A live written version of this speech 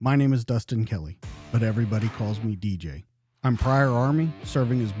My name is Dustin Kelly, but everybody calls me DJ. I'm prior Army,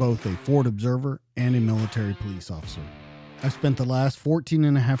 serving as both a Ford observer and a military police officer. I've spent the last 14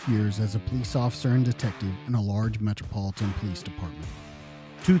 and a half years as a police officer and detective in a large metropolitan police department.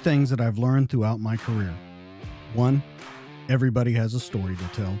 Two things that I've learned throughout my career. One, everybody has a story to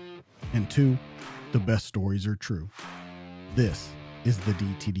tell. And two, the best stories are true. This is the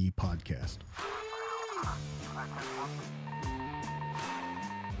DTD Podcast.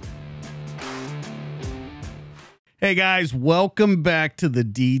 Hey guys, welcome back to the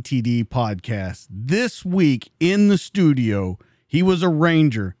DTD Podcast. This week in the studio, he was a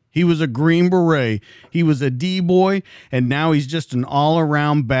Ranger, he was a Green Beret, he was a D-boy, and now he's just an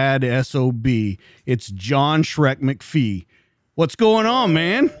all-around bad SOB. It's John Shrek McPhee. What's going on,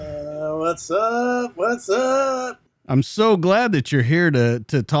 man? What's up? What's up? I'm so glad that you're here to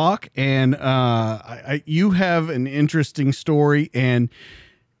talk, and you have an interesting story, and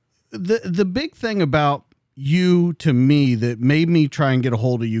the big thing about you to me that made me try and get a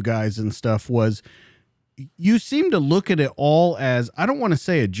hold of you guys and stuff was you seem to look at it all as, I don't want to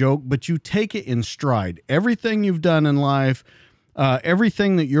say a joke, but you take it in stride. Everything you've done in life,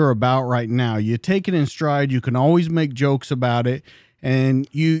 everything that you're about right now, you take it in stride. You can always make jokes about it, and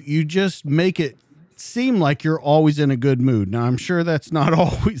you just make it seem like you're always in a good mood. Now, I'm sure that's not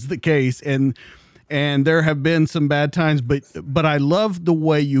always the case, and there have been some bad times, but I love the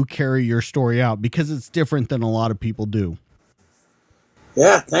way you carry your story out because it's different than a lot of people do.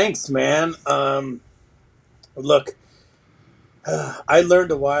 Yeah, thanks, man. Look, I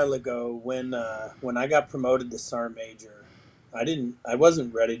learned a while ago when I got promoted to Sergeant Major. I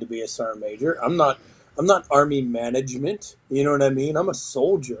wasn't ready to be a Sergeant Major. I'm not Army management. You know what I mean? I'm a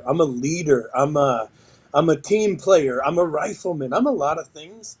soldier. I'm a leader. I'm a team player. I'm a rifleman. I'm a lot of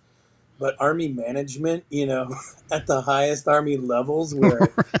things. But Army management, at the highest Army levels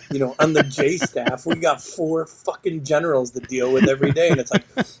where, on the J staff, we got 4 fucking generals to deal with every day. And it's like,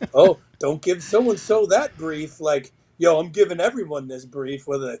 oh, don't give so-and-so that brief. Like, yo, I'm giving everyone this brief,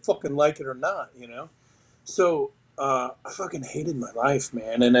 whether they fucking like it or not, So I fucking hated my life,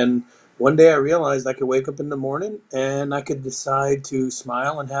 man. And then one day I realized I could wake up in the morning and I could decide to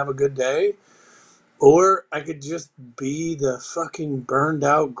smile and have a good day. Or I could just be the fucking burned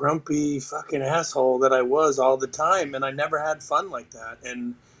out, grumpy fucking asshole that I was all the time. And I never had fun like that.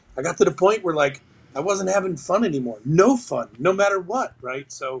 And I got to the point where, like, I wasn't having fun anymore. No fun, no matter what,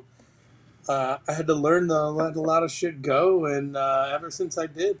 right? So I had to learn to let a lot of shit go. And ever since I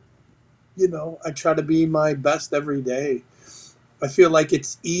did, I try to be my best every day. I feel like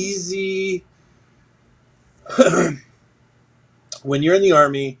it's easy when you're in the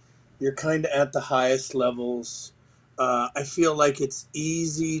Army. You're kind of at the highest levels. I feel like it's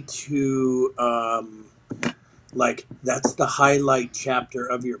easy to, that's the highlight chapter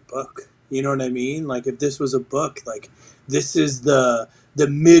of your book. You know what I mean? Like, if this was a book, like, this is the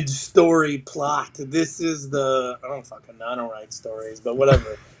mid-story plot. This is I don't write stories, but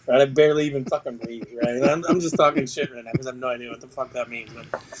whatever. Right? I barely even fucking read, right? I'm just talking shit right now because I have no idea what the fuck that means.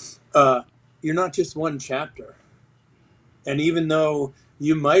 But you're not just one chapter. And even though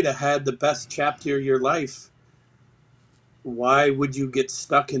you might have had the best chapter of your life, why would you get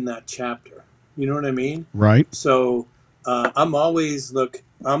stuck in that chapter? You know what I mean? Right. So I'm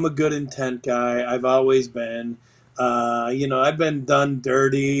a good intent guy. I've always been. I've been done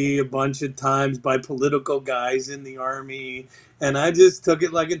dirty a bunch of times by political guys in the Army, and I just took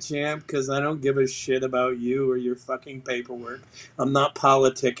it like a champ because I don't give a shit about you or your fucking paperwork. I'm not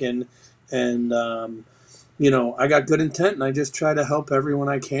politicking, and I got good intent, and I just try to help everyone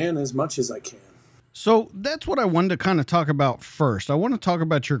I can as much as I can. So that's what I wanted to kind of talk about first. I want to talk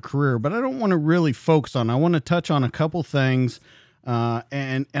about your career, but I don't want to really focus on. I want to touch on a couple things,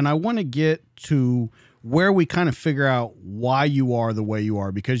 and I want to get to where we kind of figure out why you are the way you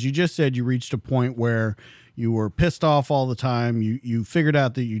are, because you just said you reached a point where you were pissed off all the time. You figured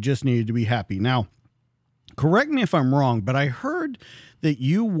out that you just needed to be happy. Now, correct me if I'm wrong, but I heard that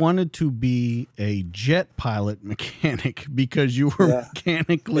you wanted to be a jet pilot mechanic because you were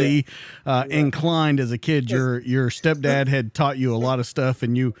mechanically inclined as a kid. Your stepdad had taught you a lot of stuff,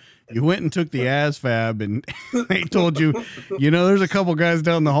 and you went and took the ASVAB, and they told you, there's a couple guys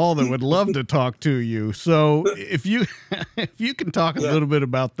down the hall that would love to talk to you. So if you can talk a little bit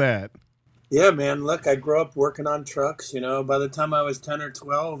about that. Yeah, man. Look, I grew up working on trucks. By the time I was 10 or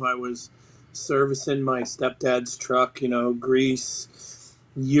 12, I was servicing my stepdad's truck, grease,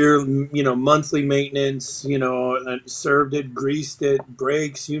 monthly maintenance, I served it, greased it,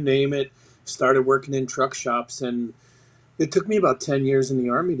 brakes, you name it. Started working in truck shops, and it took me about 10 years in the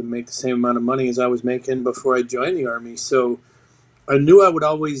Army to make the same amount of money as I was making before I joined the Army. So I knew I would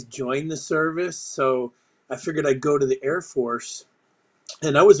always join the service, so I figured I'd go to the Air Force.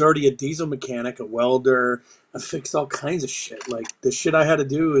 And I was already a diesel mechanic, a welder. I fixed all kinds of shit. Like the shit I had to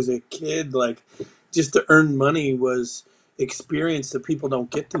do as a kid, like just to earn money, was experience that people don't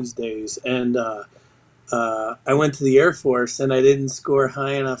get these days. And I went to the Air Force and I didn't score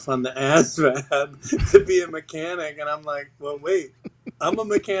high enough on the ASVAB to be a mechanic. And I'm like, well, wait, I'm a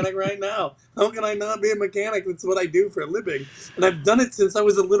mechanic right now. How can I not be a mechanic? That's what I do for a living. And I've done it since I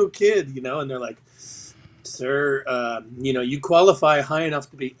was a little kid, you know, and they're like, sir, you know, you qualify high enough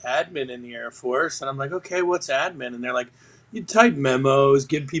to be admin in the Air Force. And I'm like, okay, what's admin? And they're like, you type memos,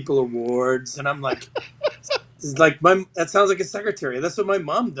 give people awards. And I'm like, it's like that sounds like a secretary. That's what my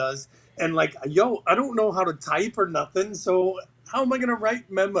mom does. And like, yo, I don't know how to type or nothing. So how am I going to write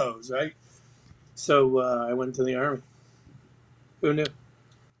memos, right? So I went to the Army. Who knew?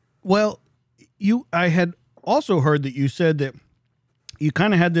 Well, I had also heard that you said that you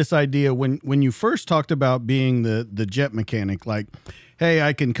kind of had this idea when you first talked about being the jet mechanic, like, hey,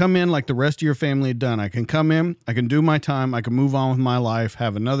 I can come in like the rest of your family had done. I can come in, I can do my time, I can move on with my life,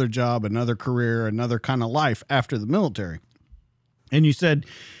 have another job, another career, another kind of life after the military. And you said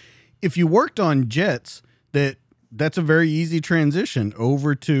if you worked on jets, that's a very easy transition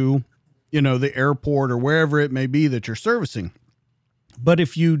over to, you know, the airport or wherever it may be that you're servicing. But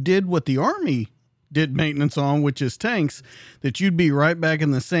if you did what the Army did maintenance on, which is tanks, that you'd be right back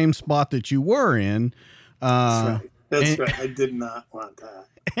in the same spot that you were in. That's right. I did not want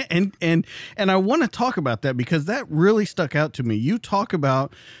that. And I want to talk about that because that really stuck out to me. You talk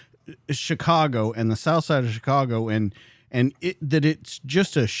about Chicago and the South Side of Chicago and that it's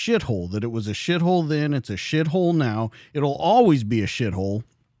just a shithole, that it was a shithole then, it's a shithole now, it'll always be a shithole.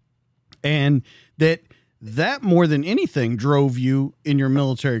 And that more than anything drove you in your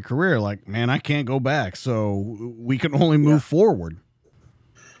military career. Like, man, I can't go back. So we can only move forward.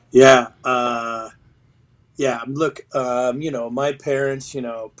 Yeah. Yeah. Look, you know, my parents, you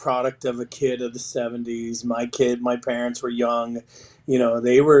know, product of a kid of the 70s, my parents were young, you know,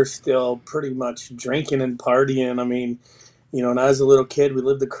 they were still pretty much drinking and partying. I mean, you know, when I was a little kid, we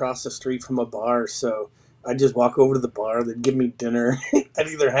lived across the street from a bar. So I'd just walk over to the bar. They'd give me dinner. I'd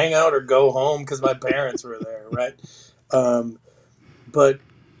either hang out or go home because my parents were there, right? Um, but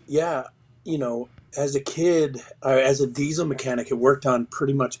yeah, you know, as a kid, as a diesel mechanic, it worked on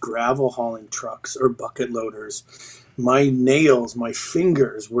pretty much gravel hauling trucks or bucket loaders. My nails, my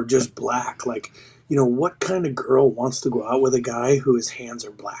fingers were just black. Like, you know, what kind of girl wants to go out with a guy whose hands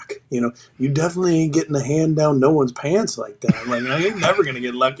are black? You know, you definitely ain't getting a hand down no one's pants like that. Like, I ain't never going to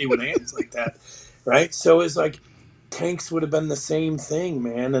get lucky with hands like that. Right. So it's like tanks would have been the same thing,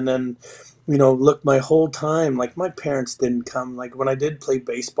 man. And then, you know, look, my whole time, like my parents didn't come. Like when I did play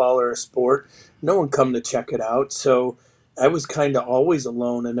baseball or a sport, no one come to check it out. So I was kind of always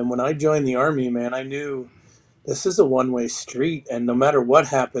alone. And then when I joined the Army, man, I knew this is a one-way street, and no matter what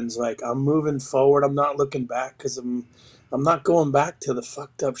happens, like I'm moving forward. I'm not looking back because I'm not going back to the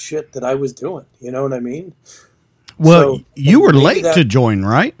fucked up shit that I was doing. You know what I mean? Well, So you were maybe late to that, join,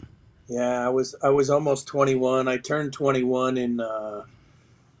 right? yeah, I was almost 21. I turned 21 in I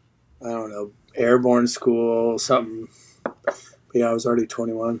don't know, airborne school, something. But yeah, I was already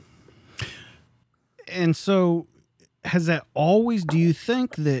 21. And so has that always, do you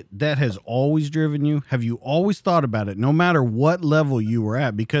think that has always driven you? Have you always thought about it no matter what level you were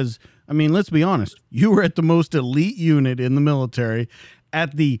at? Because I mean, let's be honest, you were at the most elite unit in the military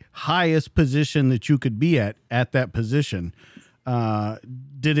at the highest position that you could be at that position. Uh,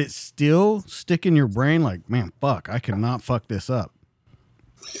 did it still stick in your brain like, man, fuck, I cannot fuck this up?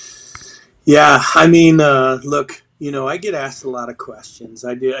 Yeah, I mean, look, you know, I get asked a lot of questions.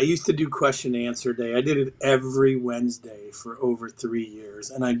 I did. I used to do question answer day. I did it every Wednesday for over 3 years,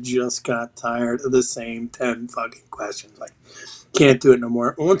 and I just got tired of the same 10 fucking questions. Like, can't do it no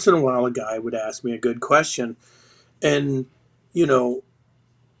more. Once in a while, a guy would ask me a good question, and you know,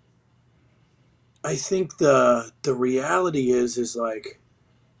 I think the reality is like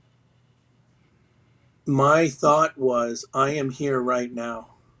my thought was, I am here right now,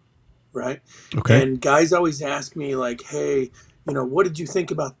 right? Okay. And guys always ask me like, "Hey, you know, what did you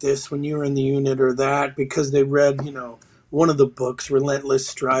think about this when you were in the unit or that?" Because they read, you know, one of the books, Relentless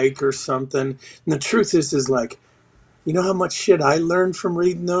Strike or something. And the truth is like, you know how much shit I learned from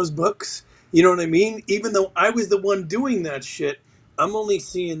reading those books? You know what I mean? Even though I was the one doing that shit, I'm only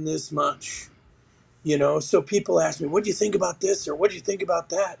seeing this much. You know, so people ask me, "What do you think about this?" or "What do you think about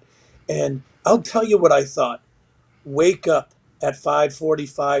that?" And I'll tell you what I thought. Wake up at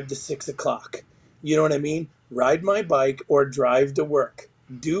 5:45 to 6 o'clock. You know what I mean? Ride my bike or drive to work.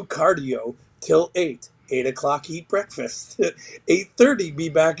 Do cardio till 8. 8 o'clock, eat breakfast. 8:30, be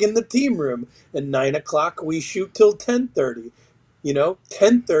back in the team room. And 9 o'clock, we shoot till 10:30.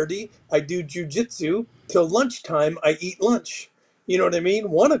 10:30, I do jujitsu till lunchtime. I eat lunch. You know what I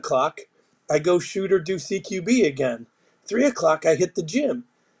mean? 1 o'clock, I go shoot or do CQB again. 3 o'clock, I hit the gym.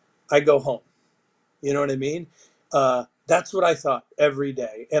 I go home. You know what I mean? That's what I thought every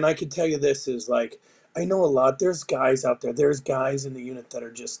day. And I can tell you this is like, I know a lot. There's guys out there. There's guys in the unit that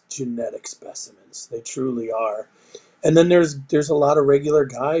are just genetic specimens. They truly are. And then there's a lot of regular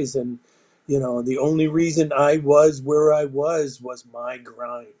guys. And, the only reason I was where I was my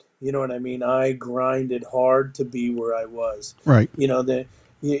grind. You know what I mean? I grinded hard to be where I was. Right.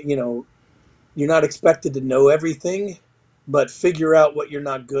 You're not expected to know everything, but figure out what you're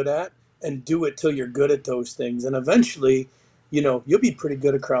not good at and do it till you're good at those things. And eventually, you'll be pretty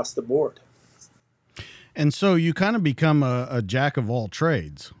good across the board. And so you kind of become a jack of all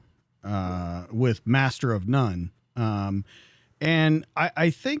trades with master of none. And I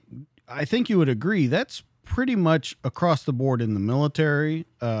think you would agree that's pretty much across the board in the military,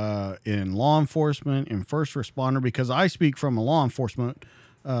 in law enforcement, in first responder, because I speak from a law enforcement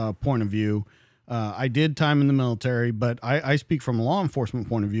point of view. I did time in the military, but I speak from a law enforcement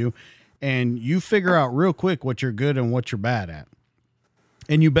point of view, and you figure out real quick what you're good and what you're bad at.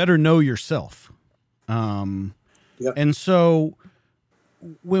 And you better know yourself. Yep. And so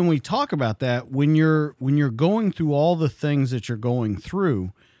when we talk about that, when you're going through all the things that you're going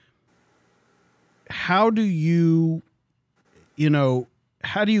through, how do you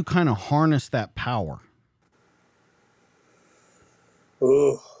kind of harness that power?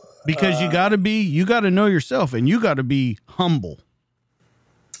 Ooh, because you got to know yourself, and you got to be humble.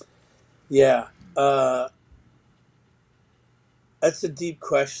 Yeah. That's a deep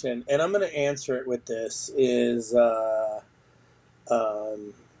question, and I'm going to answer it with this is,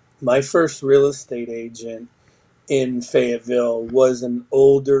 my first real estate agent in Fayetteville was an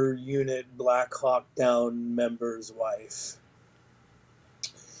older unit Black Hawk Down member's wife.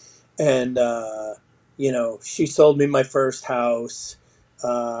 And, she sold me my first house.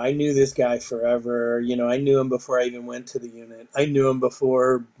 I knew this guy forever. I knew him before I even went to the unit. I knew him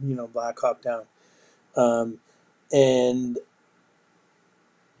before, Black Hawk Down. And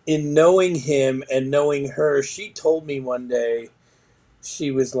in knowing him and knowing her, she told me one day,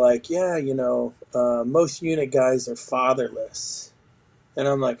 she was like, yeah, most unit guys are fatherless. And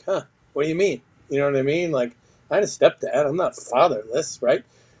I'm like, huh, what do you mean? You know what I mean? Like, I had a stepdad. I'm not fatherless, right?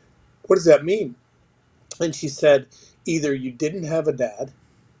 What does that mean? And she said, either you didn't have a dad,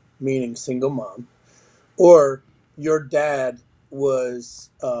 meaning single mom, or your dad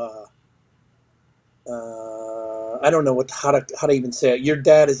was, I don't know how to even say it. Your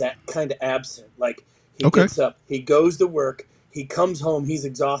dad is kind of absent. Like, he gets up, he goes to work, he comes home, he's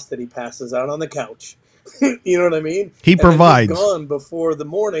exhausted, he passes out on the couch. You know what I mean? He provides. He's gone before the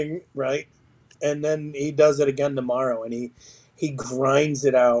morning, right? And then he does it again tomorrow, and he grinds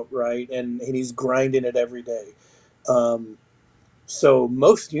it out, right? And he's grinding it every day. So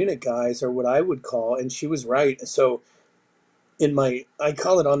most unit guys are what I would call, and she was right. So I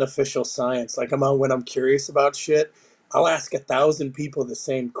call it unofficial science. Like, when I'm curious about shit, I'll ask 1,000 people the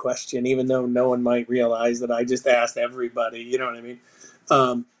same question, even though no one might realize that I just asked everybody. You know what I mean?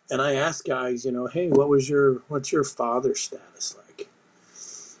 And I ask guys, hey, what's your father status like?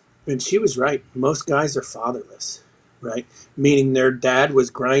 And she was right. Most guys are fatherless, right? Meaning their dad was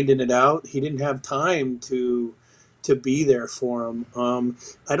grinding it out. He didn't have time to be there for them.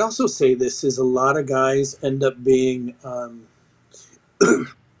 I'd also say this is a lot of guys end up being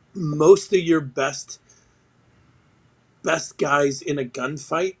most of your best guys in a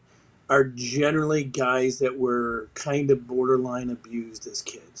gunfight are generally guys that were kind of borderline abused as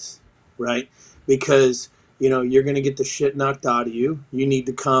kids, right? Because, you're going to get the shit knocked out of you. You need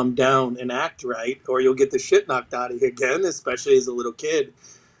to calm down and act right, or you'll get the shit knocked out of you again, especially as a little kid.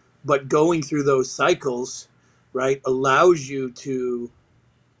 But going through those cycles, right, allows you to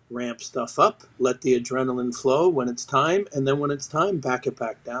ramp stuff up, let the adrenaline flow when it's time, and then when it's time, back it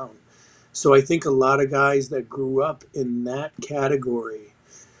back down. So I think a lot of guys that grew up in that category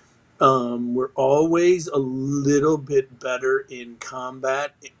were always a little bit better in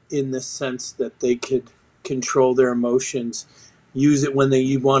combat, in the sense that they could control their emotions, use it when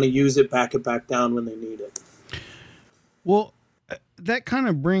they want to use it, back it back down when they need it. Well, that kind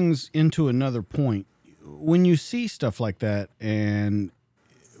of brings into another point. When you see stuff like that, and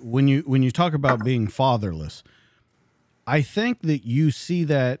when you talk about being fatherless, I think that you see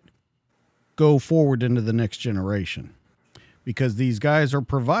that go forward into the next generation, because these guys are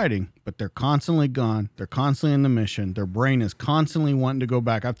providing, but they're constantly gone. They're constantly in the mission. Their brain is constantly wanting to go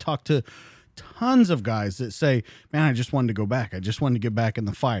back. I've talked to tons of guys that say, man, I just wanted to go back. I just wanted to get back in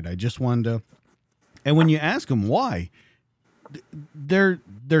the fight. I just wanted to. And when you ask them why,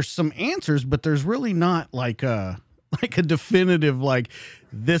 there's some answers, but there's really not like a definitive, like,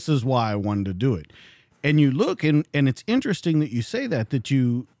 this is why I wanted to do it. And you look, and it's interesting that you say that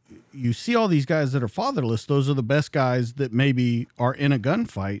you see all these guys that are fatherless. Those are the best guys that maybe are in a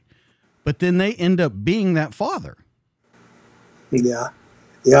gunfight, but then they end up being that father. Yeah.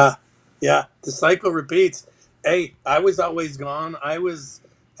 Yeah. Yeah. The cycle repeats. Hey, I was always gone. I was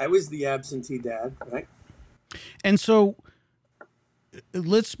the absentee dad, right? And so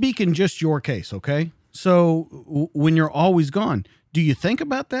let's speak in just your case, okay? So when you're always gone, do you think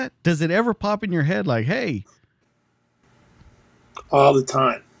about that? Does it ever pop in your head like, hey? All the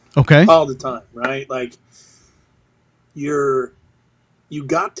time. Okay. All the time, right? Like, you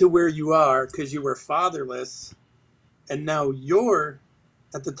got to where you are because you were fatherless, and now you're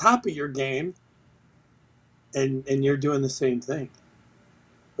at the top of your game, and you're doing the same thing,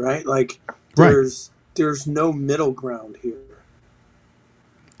 right? Like, there's no middle ground here,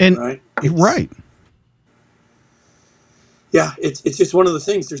 and right? Right. Yeah, it's just one of the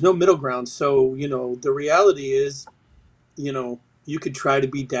things. There's no middle ground. So, the reality is, you could try to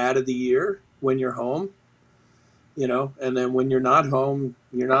be dad of the year when you're home, and then when you're not home,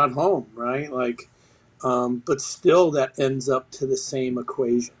 right? Like, but still that ends up to the same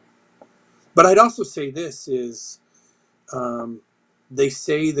equation. But I'd also say this is, they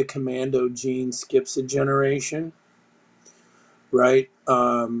say the commando gene skips a generation, right?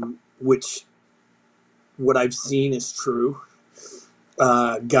 Which what I've seen is true.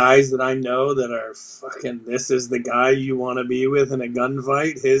 Guys that I know that are fucking, this is the guy you want to be with in a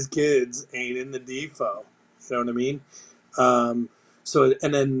gunfight, his kids ain't in the depot. You know what I mean? So,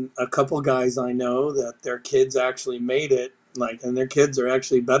 and then a couple guys I know that their kids actually made it, like, and their kids are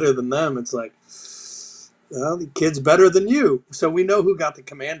actually better than them. It's like, well, the kid's better than you. So we know who got the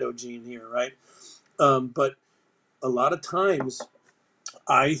commando gene here, right? But a lot of times,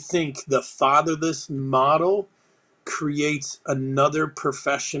 I think the fatherless model creates another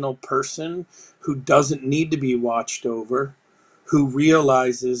professional person who doesn't need to be watched over, who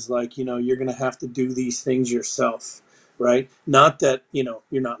realizes, like, you're going to have to do these things yourself, right? Not that, you're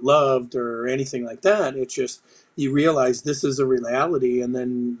not loved or anything like that. It's just you realize this is a reality, and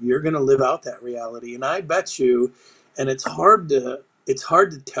then you're going to live out that reality. And I bet you, and it's hard to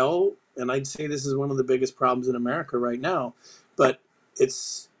tell, and I'd say this is one of the biggest problems in America right now, but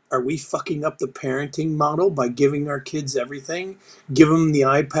are we fucking up the parenting model by giving our kids everything? Give them the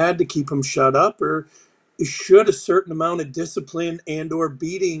iPad to keep them shut up? Or should a certain amount of discipline and or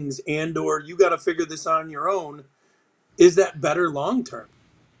beatings and or you got to figure this on your own, is that better long term?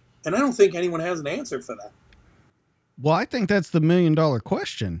 And I don't think anyone has an answer for that. Well, I think that's the $1 million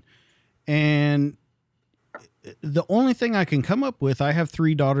question. And the only thing I can come up with, I have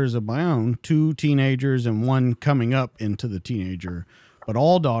 3 daughters of my own, 2 teenagers and 1 coming up into the teenager, but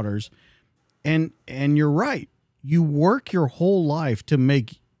all daughters. And you're right. You work your whole life to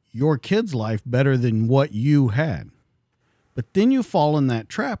make your kid's life better than what you had. But then you fall in that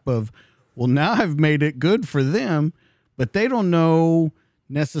trap of, well, now I've made it good for them, but they don't know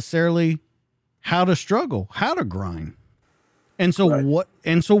necessarily how to struggle, how to grind. And so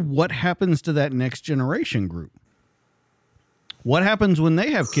what happens to that next generation group? What happens when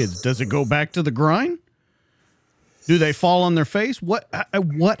they have kids? Does it go back to the grind? Do they fall on their face? What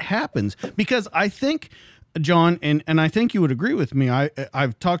happens? Because I think, John, and I think you would agree with me.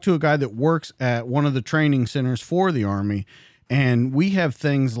 I've talked to a guy that works at one of the training centers for the Army, and we have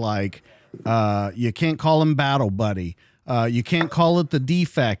things like you can't call him battle buddy. You can't call it the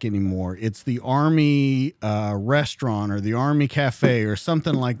DFAC anymore. It's the Army restaurant or the Army cafe or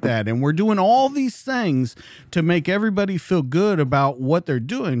something like that. And we're doing all these things to make everybody feel good about what they're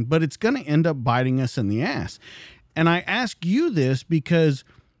doing, but it's going to end up biting us in the ass. And I ask you this because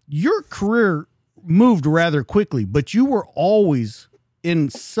your career moved rather quickly, but you were always in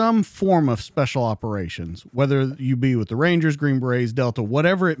some form of special operations, whether you be with the Rangers, Green Berets, Delta,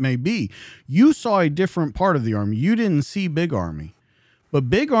 whatever it may be. You saw a different part of the Army. You didn't see Big Army, but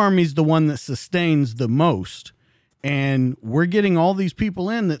Big Army's the one that sustains the most. And we're getting all these people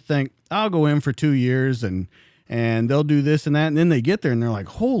in that think, I'll go in for 2 years and they'll do this and that. And then they get there and they're like,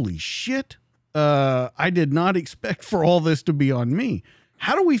 holy shit. I did not expect for all this to be on me.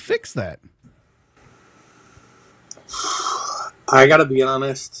 How do we fix that? I got to be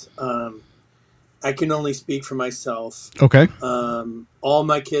honest. I can only speak for myself. Okay. All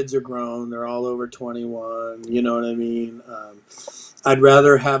my kids are grown. They're all over 21. You know what I mean? I'd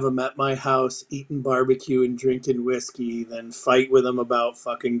rather have them at my house eating barbecue and drinking whiskey than fight with them about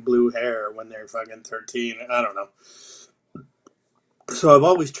fucking blue hair when they're fucking 13. I don't know. So I've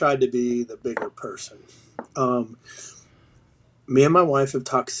always tried to be the bigger person. Um, Me and my wife have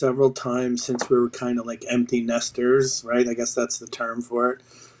talked several times since we were kind of like empty nesters, right? I guess that's the term for it.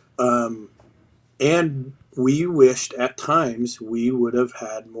 Um, and we wished at times we would have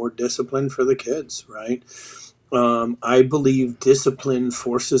had more discipline for the kids, right? I believe discipline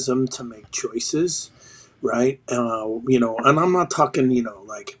forces them to make choices, right? And I'm not talking,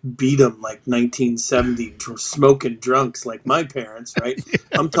 like beat them like 1970 smoking drunks like my parents, right?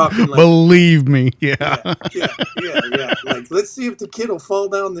 I'm talking like, Believe me. Yeah. yeah, yeah. Like, let's see if the kid will fall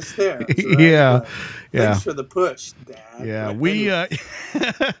down the stairs, right? Yeah. Like, Yeah. thanks for the push, Dad. Yeah, Right? we Anyway,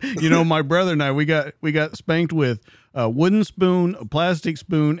 my brother and I we got spanked with a wooden spoon, a plastic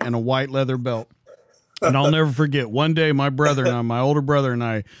spoon, and a white leather belt. And I'll never forget one day my older brother and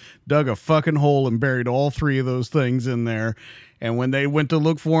I dug a fucking hole and buried all three of those things in there. And when they went to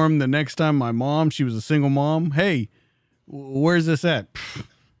look for him the next time, my mom, she was a single mom, hey, where's this at? "Pfft,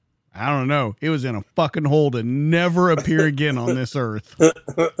 I don't know. It was in a fucking hole to never appear again on this earth.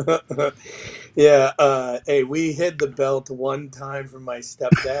 yeah. Hey, we hid the belt one time from my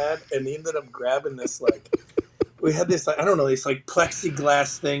stepdad, and he ended up grabbing this like we had this like I don't know these like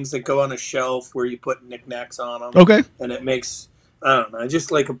plexiglass things that go on a shelf where you put knickknacks on them, Okay. and it makes I don't know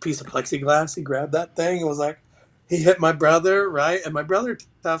just like a piece of plexiglass. He grabbed that thing and was like, he hit my brother right, and my brother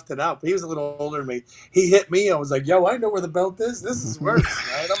toughed it out, but he was a little older than me. He hit me. I was like, yo, I know where the belt is. This is worse,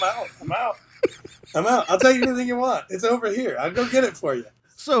 right? I'm out. I'm out. I'm out. I'll tell you anything you want. It's over here. I'll go get it for you.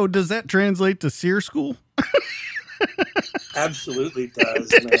 So does that translate to SEER school? Absolutely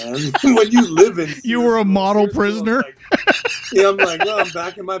does, man. When you live in You were a model prisoner? like, yeah, I'm like, well, I'm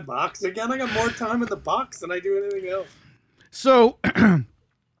back in my box again. I got more time in the box than I do anything else. So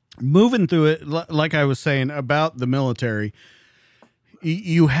moving through it, like I was saying about the military,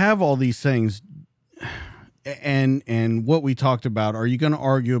 you have all these things, and what we talked about. Are you going to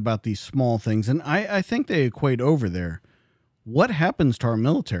argue about these small things? And I think they equate over there. What happens to our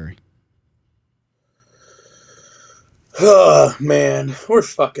military? Oh man, we're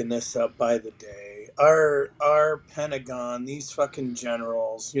fucking this up by the day. Our Pentagon, these fucking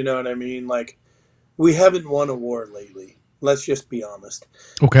generals, you know what I mean? Like, we haven't won a war lately. Let's just be honest.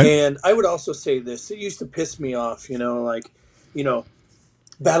 Okay. And I would also say this: it used to piss me off, like, you know,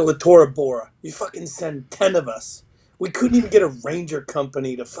 Battle of Tora Bora. You fucking send 10 of us. We couldn't even get a ranger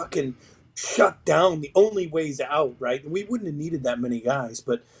company to fucking shut down the only ways out, right? We wouldn't have needed that many guys,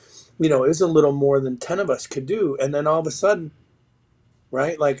 but it was a little more than 10 of us could do. And then all of a sudden,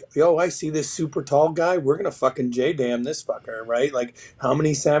 right? Like, yo, I see this super tall guy. We're going to fucking J-dam this fucker, right? Like, how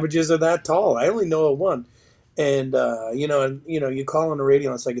many savages are that tall? I only know of one. And, you call on the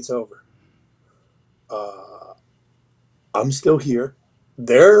radio and it's like, it's over. Uh, I'm still here.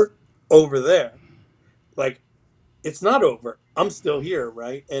 They're over there. Like, it's not over. I'm still here,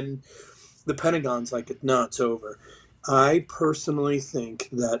 right? And the Pentagon's like, no, it's over. I personally think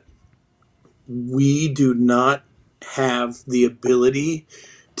that we do not have the ability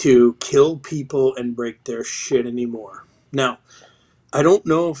to kill people and break their shit anymore. Now, I don't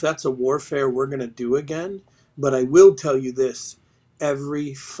know if that's a warfare we're going to do again, but I will tell you this.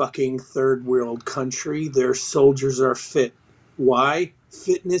 Every fucking third world country, their soldiers are fit. Why?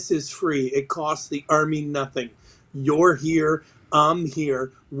 Fitness is free. It costs the army nothing. You're here. I'm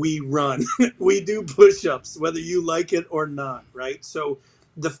here. We run. We do push ups, whether you like it or not, right? So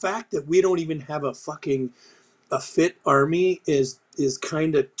the fact that we don't even have a fit army is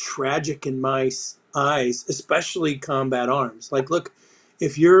kind of tragic in my eyes, especially combat arms. Like, look,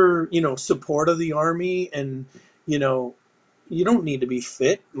 if you're support of the army and you know you don't need to be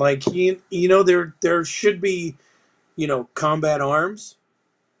fit. Like, there should be combat arms,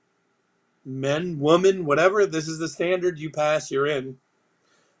 men, woman, whatever. This is the standard. You pass, you're in,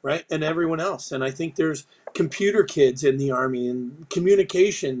 right? And everyone else. And I think there's computer kids in the army and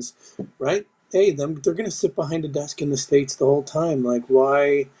communications, right? Hey, they're going to sit behind a desk in the States the whole time. Like,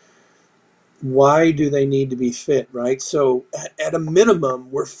 why do they need to be fit, right? So at a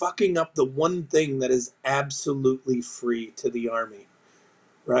minimum, we're fucking up the one thing that is absolutely free to the army,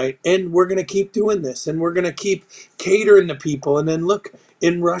 right? And we're going to keep doing this, and we're going to keep catering to people. And then look,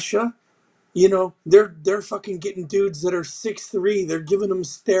 in Russia, they're fucking getting dudes that are 6'3". They're giving them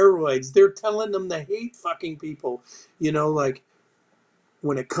steroids. They're telling them to hate fucking people. Like,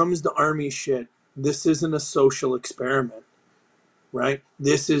 when it comes to army shit, this isn't a social experiment. right?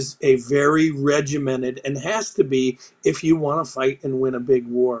 This is a very regimented, and has to be if you want to fight and win a big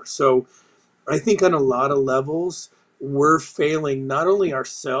war. So I think on a lot of levels, we're failing not only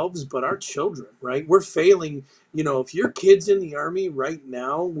ourselves, but our children, right? We're failing, if your kid's in the Army right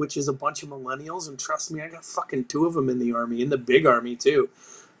now, which is a bunch of millennials, and trust me, I got fucking two of them in the Army, in the big Army too.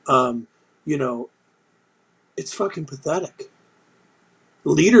 Um, you know, it's fucking pathetic.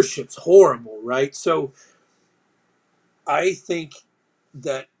 Leadership's horrible, right? So I think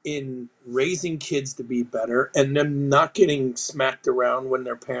that in raising kids to be better and them not getting smacked around when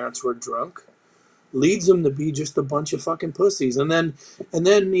their parents were drunk leads them to be just a bunch of fucking pussies. And then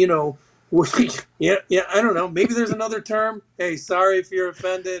yeah, I don't know. Maybe there's another term. Hey, sorry if you're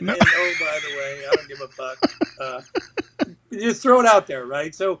offended. No. And oh, by the way, I don't give a fuck. Just throw it out there,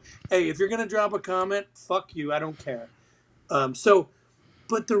 right? So, hey, if you're gonna drop a comment, fuck you. I don't care.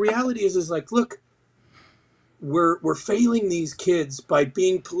 But the reality is like, look, we're failing these kids by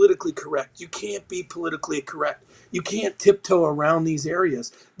being politically correct. You can't be politically correct. You can't tiptoe around these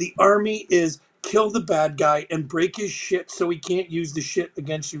areas. The Army is kill the bad guy and break his shit so he can't use the shit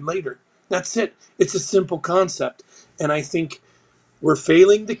against you later. That's it. It's a simple concept. And I think we're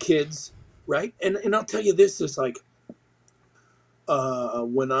failing the kids, right? And I'll tell you this is like,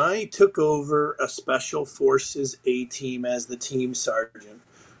 when I took over a special forces A team as the team sergeant,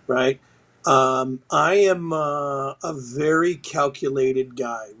 right? I am a very calculated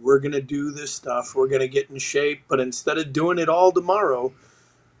guy. We're going to do this stuff. We're going to get in shape. But instead of doing it all tomorrow,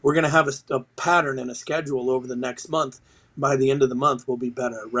 we're going to have a pattern and a schedule over the next month. By the end of the month, we'll be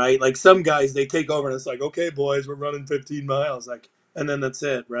better, right? Like some guys, they take over and it's like, okay, boys, we're running 15 miles. And then that's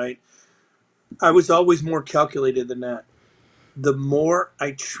it, right? I was always more calculated than that. The more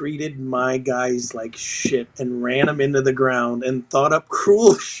I treated my guys like shit and ran them into the ground and thought up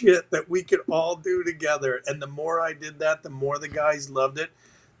cruel shit that we could all do together, and the more I did that, the more the guys loved it,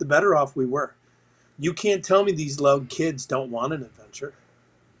 the better off we were. You can't tell me these loud kids don't want an adventure.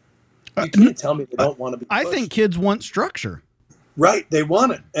 You can't tell me they don't want to be pushed. I think kids want structure. Right, they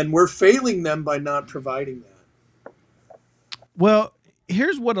want it, and we're failing them by not providing that. Well,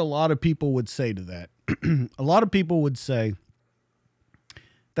 here's what a lot of people would say to that. A lot of people would say,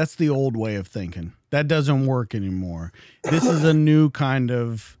 that's the old way of thinking. That doesn't work anymore. This is a new kind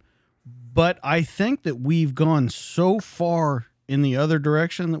of, but I think that we've gone so far in the other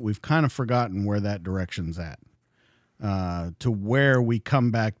direction that we've kind of forgotten where that direction's at. To where we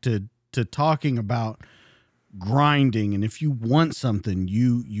come back to talking about grinding. And if you want something,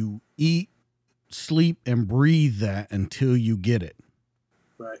 you eat, sleep, and breathe that until you get it.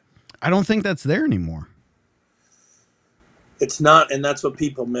 Right. I don't think that's there anymore. It's not, and that's what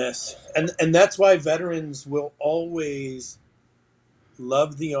people miss. And that's why veterans will always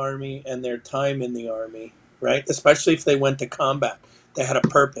love the Army and their time in the Army, right? Especially if they went to combat. They had a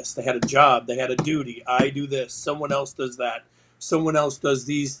purpose. They had a job. They had a duty. I do this. Someone else does that. Someone else does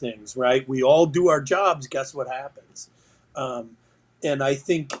these things, right? We all do our jobs. Guess what happens? And I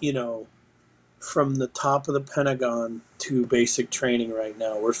think, from the top of the Pentagon to basic training right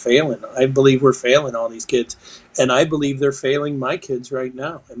now, we're failing. I believe we're failing all these kids. And I believe they're failing my kids right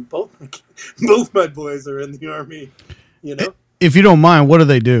now. And both my boys are in the Army, If you don't mind, what do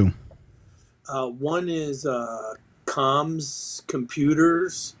they do? One is comms,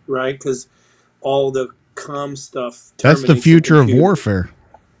 computers, right? Because all the comm stuff. That's the future of warfare.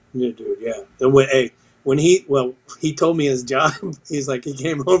 Yeah, dude. Yeah. When he told me his job, he's like, he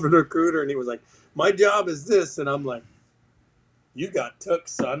came over to recruiter and he was like, my job is this. And I'm like, you got took,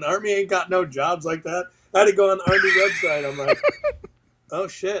 son. Army ain't got no jobs like that. I had to go on the Army website. I'm like, oh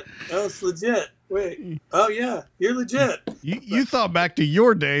shit. Oh, it's legit. Wait. Oh yeah, you're legit. You thought back to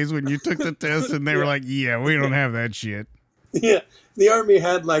your days when you took the test and they were like, yeah, we don't have that shit. Yeah. The Army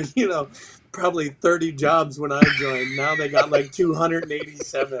had probably 30 jobs when I joined. Now they got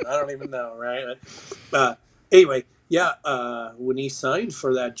 287. I don't even know, right? Anyway, yeah. When he signed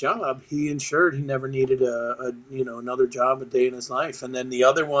for that job, he ensured he never needed another job a day in his life. And then the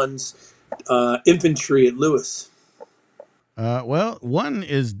other one's infantry at Lewis. Well, one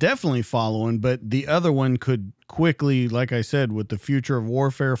is definitely following, but the other one could quickly, like I said, with the future of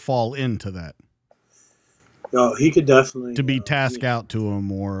warfare, fall into that. Oh, he could definitely to be tasked out to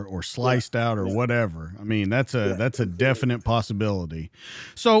him or sliced out or whatever. I mean, that's a definite possibility.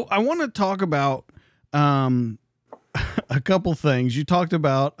 So I want to talk about a couple things. You talked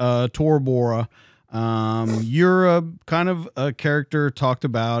about Tor Bora. You're a kind of a character talked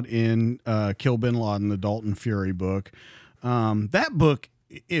about in Kill Bin Laden, the Dalton Fury book. That book,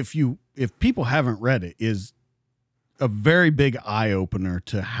 if people haven't read it, is a very big eye opener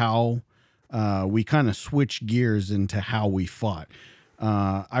to how we kind of switched gears into how we fought.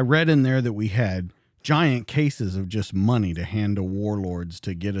 I read in there that we had giant cases of just money to hand to warlords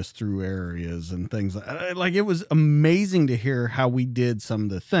to get us through areas and things like it was amazing to hear how we did some of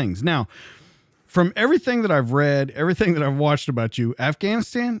the things. Now, from everything that I've read, everything that I've watched about you,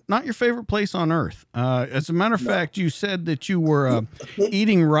 Afghanistan, not your favorite place on earth. As a matter of fact, you said that you were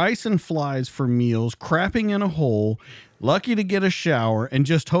eating rice and flies for meals, crapping in a hole, lucky to get a shower, and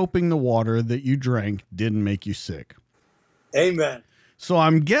just hoping the water that you drank didn't make you sick. Amen. So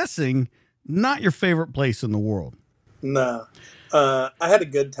I'm guessing not your favorite place in the world. No. I had a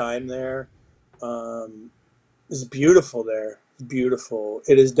good time there. It's beautiful there. Beautiful.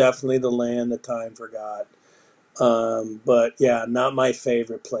 It is definitely the land that time forgot. But yeah, not my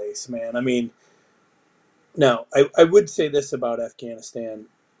favorite place, man. I mean, now I would say this about Afghanistan,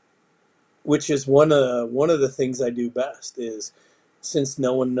 which is one of the things I do best is since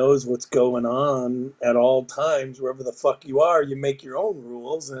no one knows what's going on at all times, wherever the fuck you are, you make your own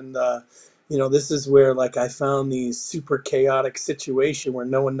rules. And, this is where like I found these super chaotic situation where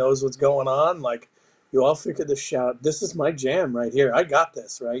no one knows what's going on. Like you all figure this shit out. This is my jam right here. I got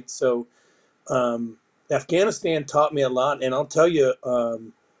this. Right. So, Afghanistan taught me a lot. And I'll tell you,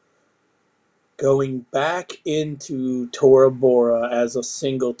 going back into Tora Bora as a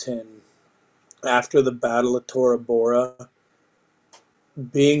singleton after the Battle of Tora Bora,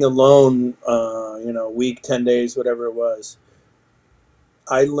 being alone, week, 10 days, whatever it was,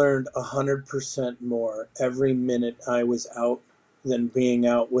 I learned 100% more every minute I was out than being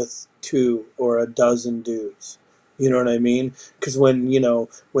out with 2 or a dozen dudes. You know what I mean? Because when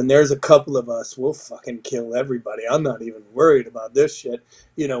there's a couple of us, we'll fucking kill everybody. I'm not even worried about this shit.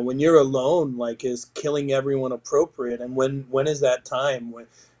 When you're alone, like, is killing everyone appropriate? And when is that time? When,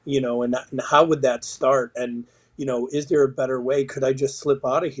 and how would that start? And, is there a better way? Could I just slip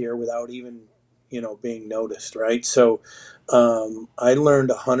out of here without even, being noticed, right? So I learned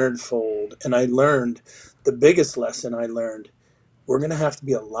 100-fold. And I learned, the biggest lesson I learned, we're going to have to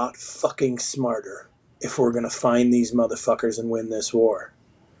be a lot fucking smarter if we're going to find these motherfuckers and win this war.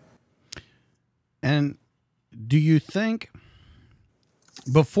 And do you think,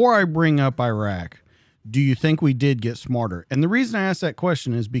 before I bring up Iraq, do you think we did get smarter? And the reason I ask that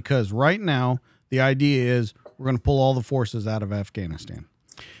question is because right now, the idea is we're going to pull all the forces out of Afghanistan.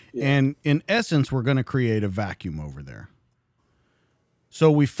 Yeah. And in essence, we're going to create a vacuum over there. So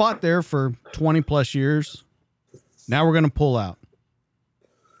we fought there for 20 plus years. Now we're going to pull out.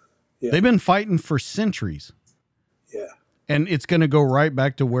 Yeah. They've been fighting for centuries. Yeah. And it's going to go right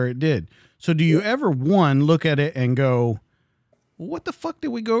back to where it did. So do you ever, one, look at it and go, what the fuck did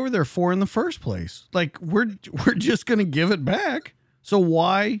we go over there for in the first place? Like, we're just going to give it back. So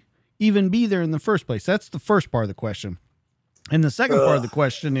why even be there in the first place? That's the first part of the question. And the second part of the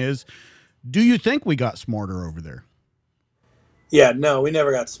question is, do you think we got smarter over there? Yeah, no, we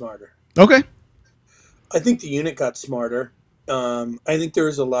never got smarter. Okay. I think the unit got smarter. I think there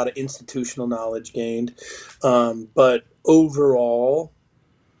was a lot of institutional knowledge gained. But overall,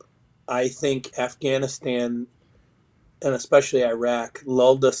 I think Afghanistan, and especially Iraq,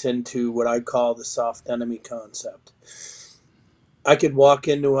 lulled us into what I call the soft enemy concept. I could walk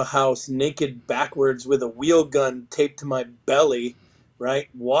into a house naked backwards with a wheel gun taped to my belly, right?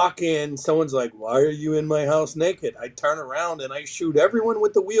 Walk in, someone's like, why are you in my house naked? I turn around and I shoot everyone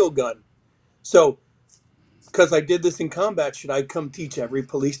with the wheel gun. So, because I did this in combat, should I come teach every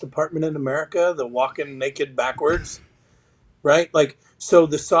police department in America the walking naked backwards? Right? Like, so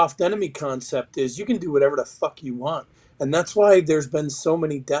the soft enemy concept is you can do whatever the fuck you want. And that's why there's been so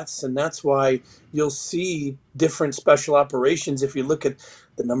many deaths. And that's why you'll see different special operations. If you look at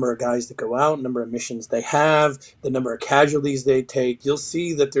the number of guys that go out, number of missions they have, the number of casualties they take, you'll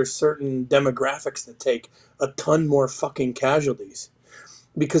see that there's certain demographics that take a ton more fucking casualties.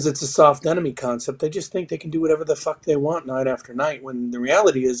 Because it's a soft enemy concept. They just think they can do whatever the fuck they want night after night. When the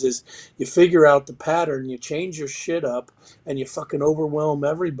reality is you figure out the pattern, you change your shit up, and you fucking overwhelm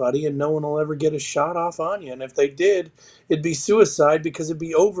everybody, and no one will ever get a shot off on you. And if they did, it'd be suicide because it'd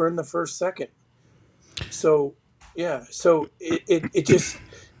be over in the first second. So, yeah. So it just,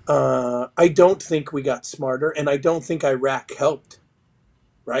 I don't think we got smarter, and I don't think Iraq helped.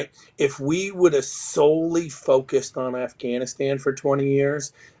 Right? If we would have solely focused on Afghanistan for 20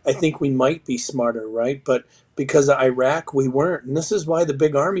 years, I think we might be smarter, right? But because of Iraq, we weren't. And this is why the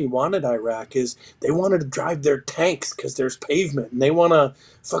big army wanted Iraq, is they wanted to drive their tanks because there's pavement, and they want to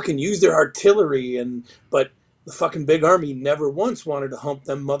fucking use their artillery. But the fucking big army never once wanted to hump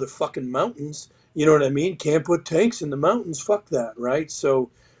them motherfucking mountains. You know what I mean? Can't put tanks in the mountains. Fuck that, right? So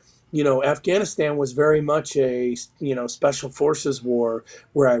Afghanistan was very much a, special forces war,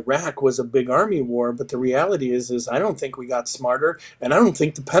 where Iraq was a big army war. But the reality is I don't think we got smarter, and I don't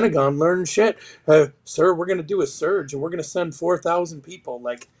think the Pentagon learned shit. Sir, we're going to do a surge, and we're going to send 4,000 people.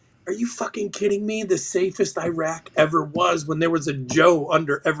 Like, are you fucking kidding me? The safest Iraq ever was when there was a Joe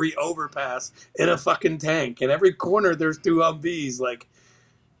under every overpass in a fucking tank. In every corner, there's two Humvees. Like,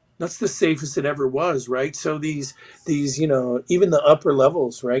 that's the safest it ever was, right? So these even the upper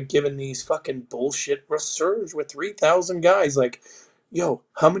levels, right, given these fucking bullshit resurge with 3,000 guys, like, yo,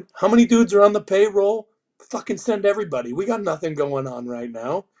 how many dudes are on the payroll? Fucking send everybody. We got nothing going on right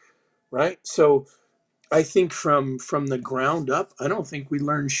now, right? So I think from the ground up, I don't think we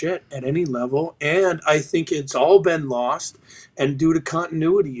learned shit at any level, and I think it's all been lost. And due to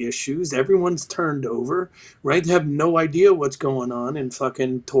continuity issues, everyone's turned over, right? They have no idea what's going on in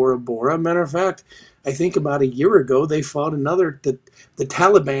fucking Tora Bora. Matter of fact, I think about a year ago they fought the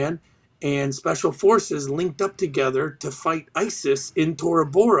Taliban and special forces linked up together to fight ISIS in Tora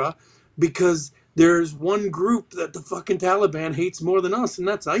Bora, because there's one group that the fucking Taliban hates more than us, and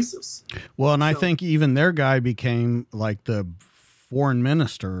that's ISIS. Well, and I So, think even their guy became like the foreign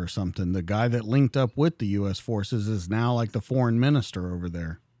minister or something. The guy that linked up with the U.S. forces is now like the foreign minister over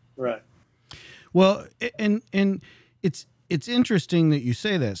there. right. Well, and it's interesting that you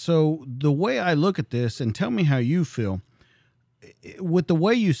say that. So the way I look at this, and tell me how you feel with the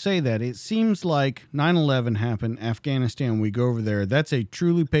way you say that, it seems like 9/11 happened, Afghanistan, we go over there. That's a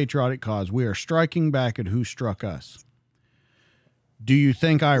truly patriotic cause. We are striking back at who struck us. Do you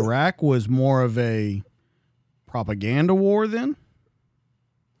think Iraq was more of a propaganda war then?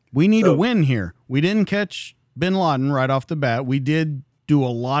 We need a So, win here. We didn't catch bin Laden right off the bat. We did do a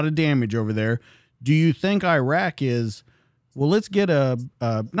lot of damage over there. Do you think Iraq is, well, let's get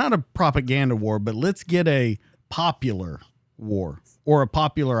not a propaganda war, but let's get a popular war or a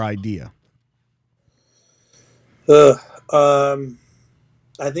popular idea? ugh, um,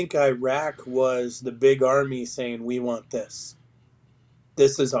 I think Iraq was the big army saying, "We want this.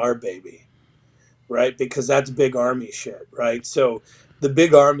 This is our baby," right? Because that's big army shit, right? So the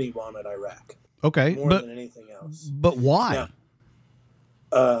big army wanted Iraq Okay, more than anything else. but why? Now,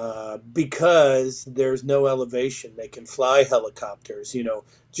 because there's no elevation, they can fly helicopters.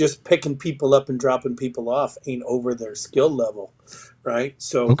 Just picking people up and dropping people off ain't over their skill level, right?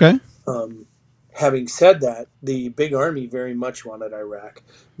 So, Okay. um, having said that, the big army very much wanted Iraq.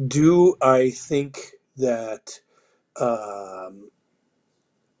 Do I think that um,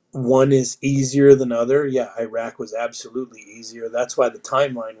 one is easier than other? Yeah, Iraq was absolutely easier. That's why the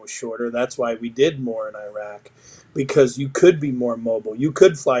timeline was shorter. That's why we did more in Iraq, because you could be more mobile. You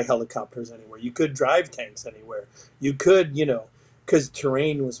could fly helicopters anywhere. You could drive tanks anywhere. You could, because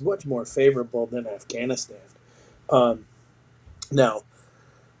terrain was much more favorable than Afghanistan. Um, Now,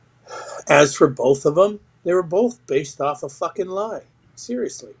 as for both of them, they were both based off a fucking lie.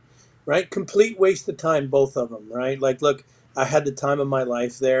 Seriously, right? Complete waste of time, both of them, right? Like, look, I had the time of my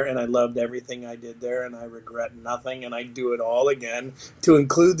life there, and I loved everything I did there, and I regret nothing, and I'd do it all again. To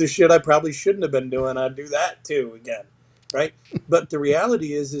include the shit I probably shouldn't have been doing, I'd do that too again, right? But the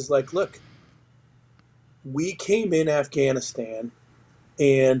reality is like, look, we came in Afghanistan,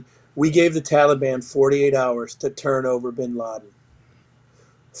 and we gave the Taliban 48 hours to turn over Bin Laden.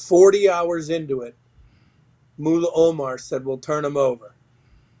 40 hours into it, Mullah Omar said, "We'll turn him over."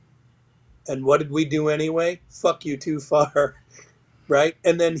 And what did we do anyway? Fuck you, too far. Right?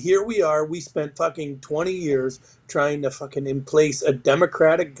 And then here we are. We spent fucking 20 years trying to fucking in place a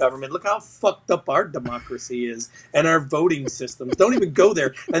democratic government. Look how fucked up our democracy is and our voting systems. Don't even go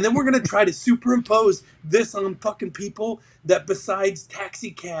there. And then we're going to try to superimpose this on fucking people that, besides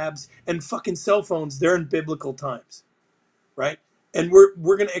taxi cabs and fucking cell phones, they're in biblical times. Right? And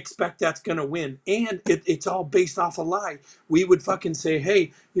we're gonna expect that's gonna win, and it's all based off a lie. We would fucking say,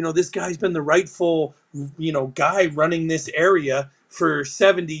 hey, this guy's been the rightful, guy running this area for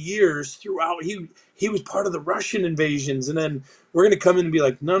 70 years throughout. He was part of the Russian invasions, and then we're gonna come in and be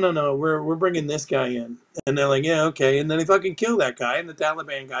like, no, no, no, we're bringing this guy in, and they're like, yeah, okay, and then they fucking kill that guy, and the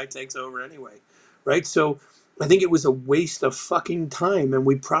Taliban guy takes over anyway, right? So I think it was a waste of fucking time, and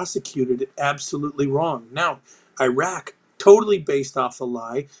we prosecuted it absolutely wrong. Now, Iraq, totally based off a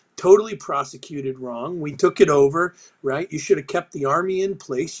lie, totally prosecuted wrong. We took it over, right? You should have kept the army in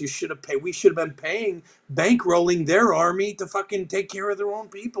place. You should have paid. We should have been paying, bankrolling their army to fucking take care of their own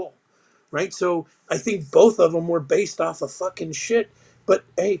people, right? So I think both of them were based off of fucking shit. But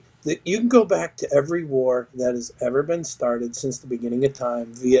hey, you can go back to every war that has ever been started since the beginning of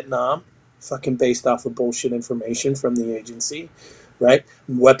time. Vietnam, fucking based off of bullshit information from the agency, right?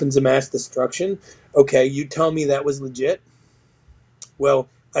 Weapons of mass destruction. Okay, you tell me that was legit. Well,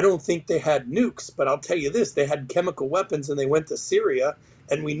 I don't think they had nukes, but I'll tell you this: they had chemical weapons, and they went to Syria,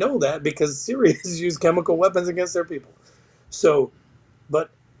 and we know that because Syrians use chemical weapons against their people. So, but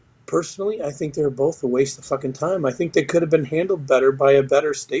personally, I think they're both a waste of fucking time. I think they could have been handled better by a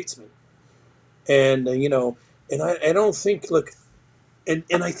better statesman. And and I don't think look, and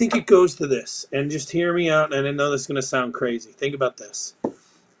I think it goes to this. And just hear me out. And I know this is going to sound crazy. Think about this: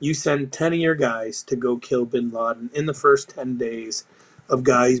 you send 10 of your guys to go kill Bin Laden in the first 10 days of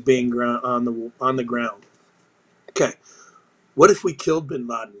guys being on the ground. Okay, what if we killed Bin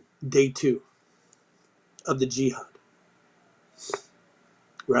Laden day 2 of the jihad?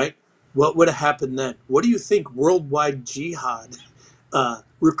 Right? What would have happened then? What do you think worldwide jihad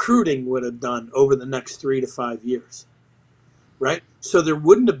recruiting would have done over the next 3 to 5 years? Right? So there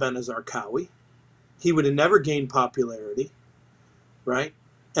wouldn't have been a Zarqawi. He would have never gained popularity. Right?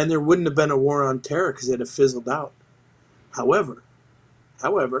 And there wouldn't have been a war on terror because it had fizzled out. However,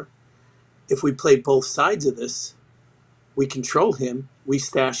 if we play both sides of this, we control him, we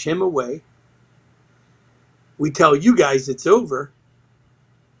stash him away, we tell you guys it's over,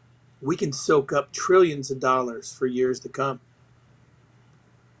 we can soak up trillions of dollars for years to come.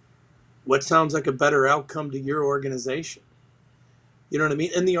 What sounds like a better outcome to your organization? You know what I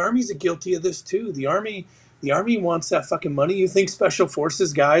mean? And the Army's guilty of this too. The Army wants that fucking money. You think Special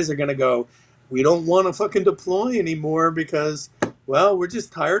Forces guys are going to go, we don't want to fucking deploy anymore because, well, we're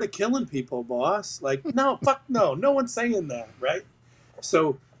just tired of killing people, boss. Like, no, fuck no. No one's saying that, right?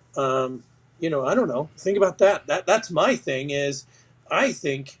 So, I don't know. Think about that. That's my thing is I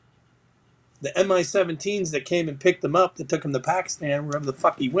think the Mi-17s that came and picked them up, that took him to Pakistan, wherever the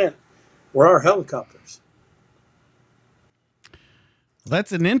fuck he went, were our helicopters.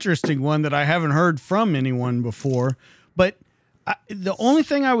 That's an interesting one that I haven't heard from anyone before. But the only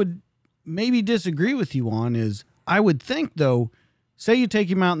thing I would maybe disagree with you on is I would think, though, say you take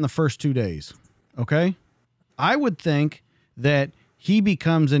him out in the first 2 days, okay? I would think that he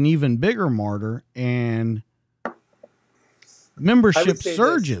becomes an even bigger martyr and membership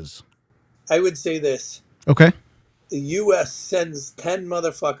surges. I would say this. Okay. The U.S. sends 10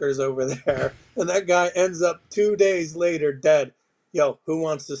 motherfuckers over there, and that guy ends up 2 days later dead. Yo, who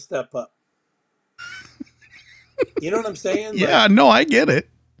wants to step up? You know what I'm saying? Yeah, no, I get it.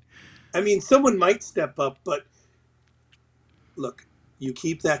 I mean, someone might step up, but look, you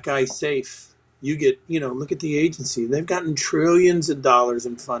keep that guy safe. You get, look at the agency. They've gotten trillions of dollars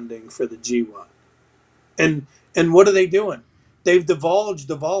in funding for the GWAT. And what are they doing? They've divulged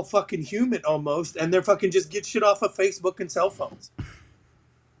of all fucking human almost, and they're fucking just get shit off of Facebook and cell phones.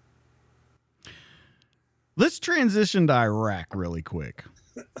 Let's transition to Iraq really quick.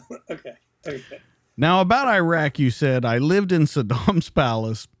 Okay. Now, about Iraq, you said, I lived in Saddam's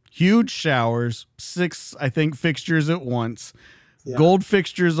palace, huge showers, 6, I think, fixtures at once, gold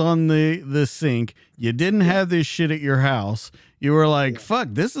fixtures on the sink. You didn't have this shit at your house. You were like, fuck,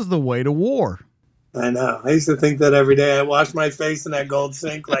 this is the way to war. I know. I used to think that every day. I wash my face in that gold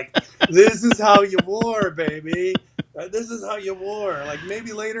sink like, this is how you war, baby. This is how you war. Like,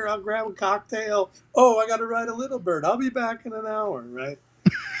 maybe later I'll grab a cocktail. Oh, I got to ride a Little Bird. I'll be back in an hour, right?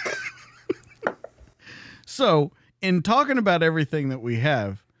 So, in talking about everything that we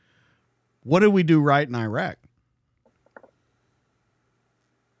have, what did we do right in Iraq?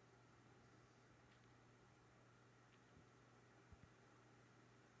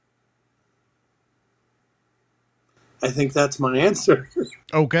 I think that's my answer.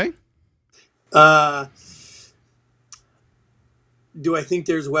 Okay. Do I think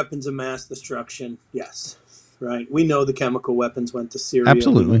there's weapons of mass destruction? Yes. Right. We know the chemical weapons went to Syria.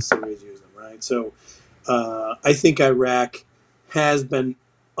 Absolutely. Syria's used them, right? So I think Iraq has been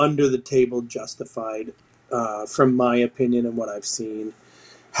under the table justified, from my opinion and what I've seen.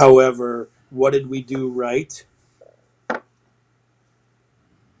 However, what did we do right?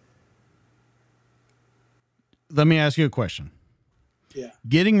 Let me ask you a question. Yeah.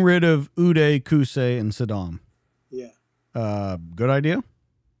 Getting rid of Uday, Qusay, and Saddam. Yeah. Good idea?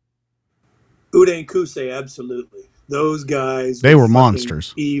 Uday and Qusay, absolutely. Those guys, they were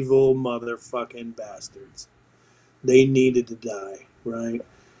monsters. Evil motherfucking bastards. They needed to die, right?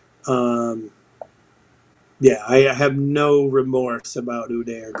 Yeah, I have no remorse about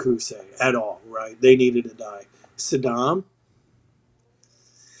Uday or Qusay at all, right? They needed to die. Saddam?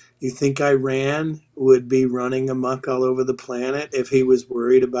 You think Iran would be running amok all over the planet if he was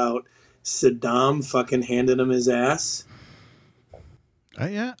worried about Saddam fucking handing him his ass?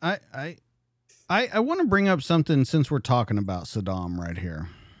 Yeah, I want to bring up something since we're talking about Saddam right here.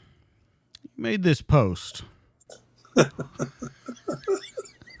 You made this post.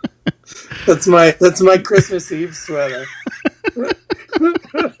 That's my Christmas Eve sweater.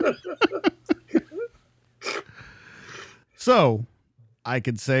 So I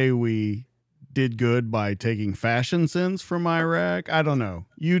could say we did good by taking fashion sense from Iraq. I don't know.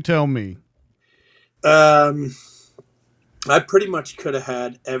 You tell me. Um, I pretty much could have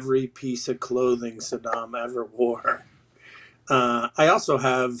had every piece of clothing Saddam ever wore. I also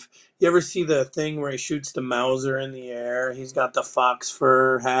have. You ever see the thing where he shoots the Mauser in the air? He's got the fox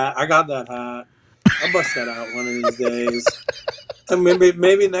fur hat. I got that hat. I'll bust that out one of these days. And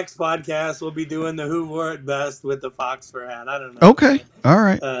maybe next podcast we'll be doing the who wore it best with the fox fur hat. I don't know, Okay. All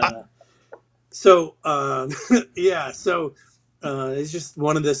right. so yeah, so it's just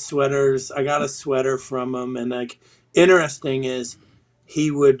one of the sweaters. I got a sweater from him, and like interesting is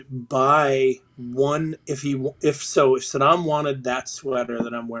he would buy one if Saddam wanted that sweater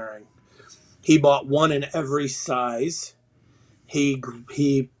that I'm wearing, he bought one in every size. He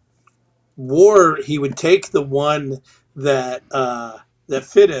he would take the one that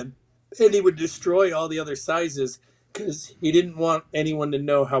fitted, and he would destroy all the other sizes because he didn't want anyone to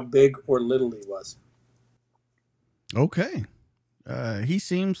know how big or little he was. Okay. He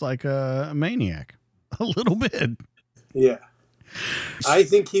seems like a maniac. A little bit. Yeah, I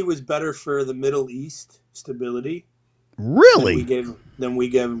think he was better for the Middle East stability Really? than we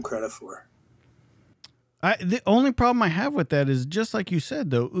gave him credit for. The only problem I have with that is just like you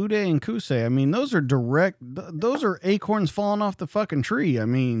said, though, Uday and Kusei. I mean, those are those are acorns falling off the fucking tree. I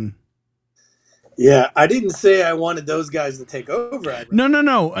mean, Yeah, I didn't say I wanted those guys to take over.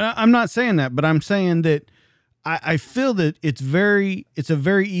 no. I'm not saying that, but I'm saying that I feel that it's a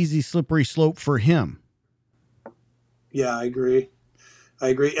very easy slippery slope for him. Yeah, I agree.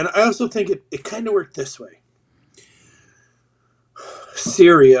 And I also think it kind of worked this way.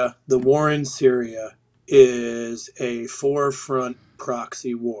 Syria, the war in Syria, is a forefront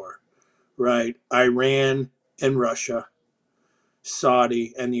proxy war, right? Iran and Russia,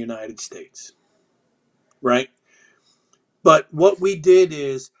 Saudi and the United States, right? But what we did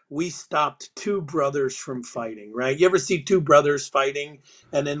is we stopped two brothers from fighting, right? You ever see two brothers fighting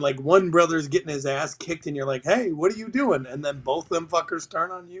and then like one brother's getting his ass kicked and you're like, hey, what are you doing? And then both them fuckers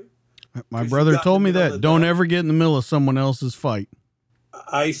turn on you My because you brother got in the told me middle that of don't them. ever get in the middle of someone else's fight.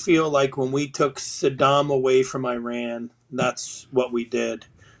 I feel like when we took Saddam away from Iran, that's what we did.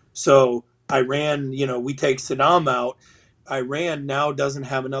 So Iran, we take Saddam out. Iran now doesn't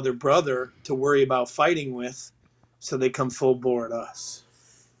have another brother to worry about fighting with, so they come full bore at us.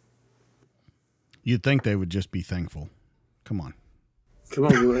 You'd think they would just be thankful. Come on. Come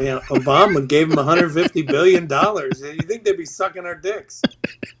on, Obama gave them $150 billion. You think they'd be sucking our dicks?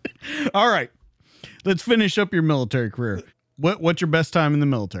 All right. Let's finish up your military career. What's your best time in the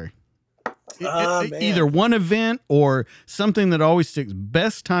military? Either Man. one event or something that always sticks.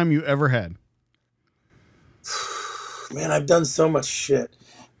 Best time you ever had. Man, I've done so much shit.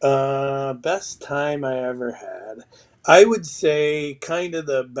 Best time I ever had. I would say kind of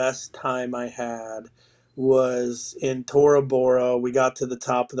the best time I had was in Tora Bora. We got to the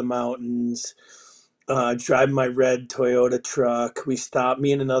top of the mountains, driving my red Toyota truck. We stopped,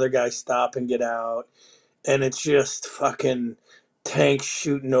 me and another guy stop and get out, and it's just fucking tanks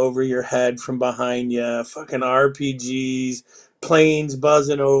shooting over your head from behind you, fucking RPGs, planes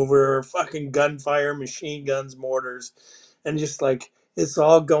buzzing over, fucking gunfire, machine guns, mortars, and just like it's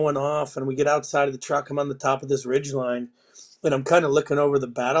all going off. And we get outside of the truck. I'm on the top of this ridge line, and I'm kind of looking over the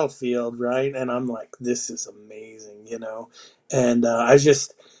battlefield, right? And I'm like, this is amazing. And I was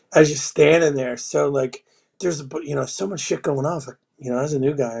just standing there. So like, there's so much shit going on. Like, as a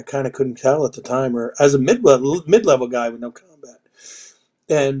new guy, I kind of couldn't tell at the time, or as a mid level guy with no combat.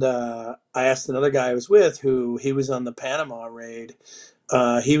 And I asked another guy I was with, who he was on the Panama raid.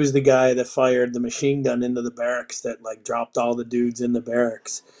 He was the guy that fired the machine gun into the barracks that like dropped all the dudes in the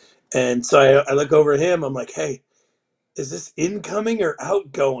barracks. And so I look over at him. I'm like, hey, is this incoming or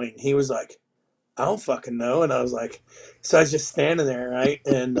outgoing? He was like, I don't fucking know. And I was like, so I was just standing there, right?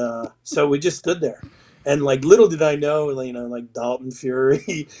 And so we just stood there. And like, little did I know, like Dalton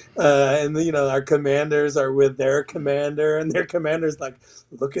Fury, and our commanders are with their commander, and their commander's like,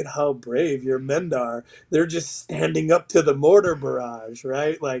 look at how brave your men are. They're just standing up to the mortar barrage,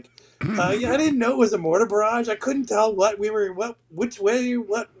 right? Like, yeah, I didn't know it was a mortar barrage. I couldn't tell which way,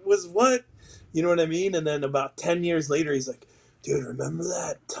 what was what. You know what I mean? And then about 10 years later, he's like, dude, remember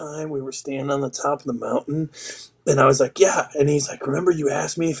that time we were standing on the top of the mountain? And I was like, yeah. And he's like, remember you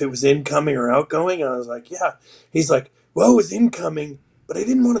asked me if it was incoming or outgoing? And I was like, yeah. He's like, well, it was incoming, but I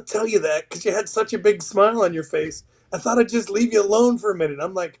didn't want to tell you that because you had such a big smile on your face. I thought I'd just leave you alone for a minute.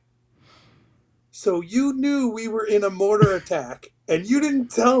 I'm like, so you knew we were in a mortar attack and you didn't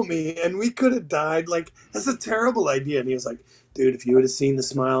tell me and we could have died? Like, that's a terrible idea. And he was like, Dude, if you would have seen the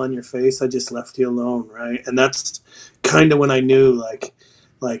smile on your face, I just left you alone, right? And that's kind of when I knew, like,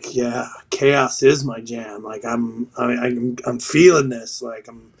 yeah, chaos is my jam. Like, I'm feeling this. Like,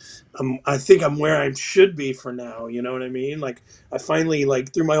 I think I'm where I should be for now. You know what I mean? Like, I finally,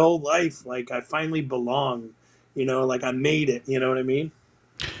 like, through my whole life, like, I finally belong. You know, like I made it. You know what I mean?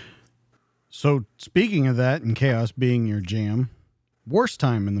 So, speaking of that and chaos being your jam, worst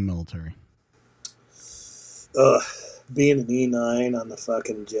time in the military? Ugh, being an E9 on the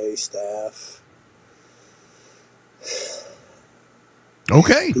fucking J staff.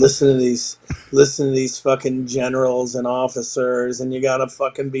 Okay. Listen to these fucking generals and officers, and you gotta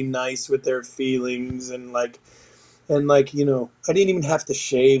fucking be nice with their feelings, and like, you know, I didn't even have to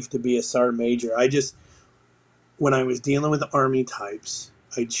shave to be a sergeant major. I just, when I was dealing with the army types,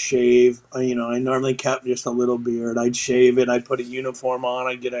 I'd shave. You know, I normally kept just a little beard. I'd shave it. I'd put a uniform on.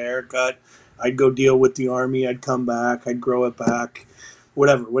 I'd get a haircut. I'd go deal with the army. I'd come back. I'd grow it back.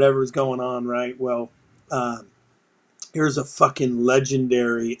 Whatever was going on, right? Well, uh, here's a fucking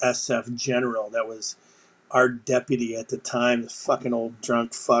legendary SF general that was our deputy at the time, the fucking old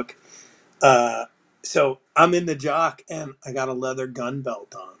drunk fuck. Uh, so I'm in the jock and I got a leather gun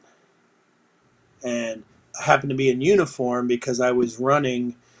belt on. And I happened to be in uniform because I was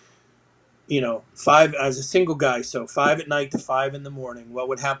running, you know, five as a single guy. So 5 at night to 5 in the morning. What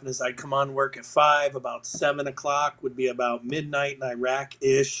would happen is I'd come on work at 5, about 7 o'clock would be about midnight in Iraq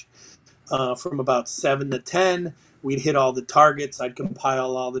ish. From about 7 to 10, we'd hit all the targets. I'd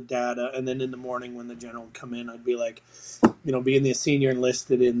compile all the data, and then in the morning when the general would come in, I'd be like, you know, being the senior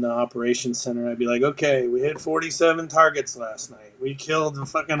enlisted in the operations center, I'd be like, okay, we hit 47 targets last night. We killed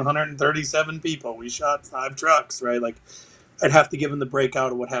fucking 137 people. We shot 5 trucks, right? Like, I'd have to give him the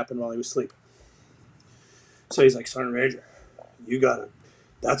breakout of what happened while he was sleeping. So he's like, Sergeant Major, you got to,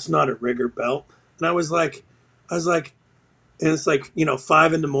 that's not a rigger belt. And I was like, and it's like, you know,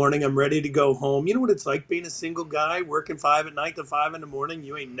 5 in the morning, I'm ready to go home. You know what it's like being a single guy working 5 at night to 5 in the morning?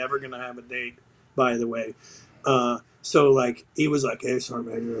 You ain't never going to have a date, by the way. So, like, he was like, hey,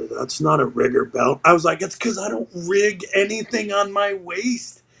 Sergeant Major, that's not a rigger belt. I was like, it's because I don't rig anything on my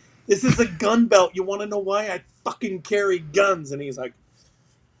waist. This is a gun belt. You want to know why? I fucking carry guns. And he's like,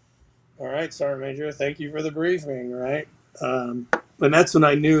 all right, Sergeant Major, thank you for the briefing, right? And that's when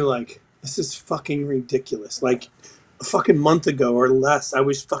I knew, like, this is fucking ridiculous. Like, a fucking month ago or less, I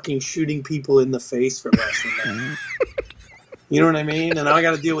was fucking shooting people in the face for less than that. You know what I mean? And now I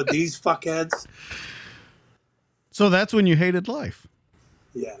got to deal with these fuckheads. So that's when you hated life.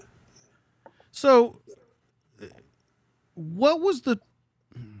 Yeah. So, what was the,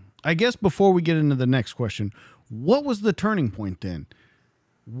 I guess before we get into the next question, what was the turning point then?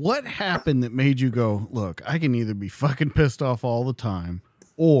 What happened that made you go, look, I can either be fucking pissed off all the time,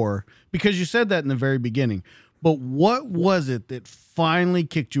 or, because you said that in the very beginning, but what was it that finally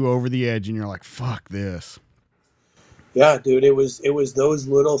kicked you over the edge and you're like, fuck this? Yeah, dude, it was those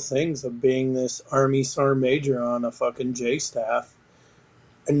little things of being this Army Sergeant Major on a fucking J staff.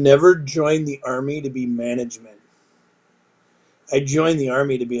 I never joined the Army to be management. I joined the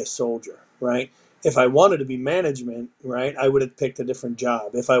Army to be a soldier, right? If I wanted to be management, right, I would have picked a different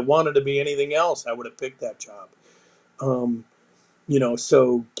job. If I wanted to be anything else, I would have picked that job. Um, you know,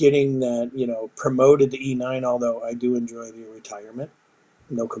 so getting that, you know, promoted to E9, although I do enjoy the retirement,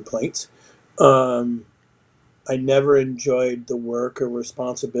 no complaints. Um, I never enjoyed the work or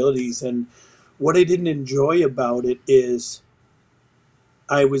responsibilities. And what I didn't enjoy about it is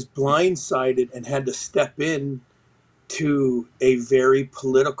I was blindsided and had to step in to a very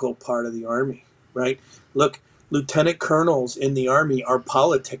political part of the Army, right? Look, lieutenant colonels in the Army are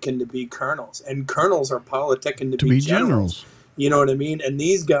politicking to be colonels, and colonels are politicking to To be be generals. generals. You know what I mean? And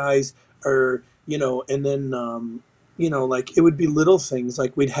these guys are, you know, and then, you know, like it would be little things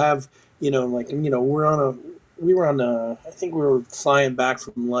like we'd have, you know, like, you know, we were on a, I think we were flying back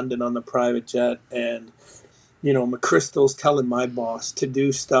from London on the private jet, and you know, McChrystal's telling my boss to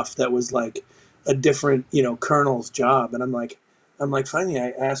do stuff that was like a different, you know, colonel's job. And I'm like, finally,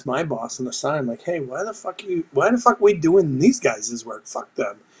 I asked my boss on the side, I'm like, hey, why the fuck we doing these guys' work? Fuck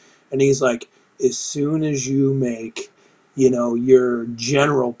them. And he's like, as soon as you make, you know, your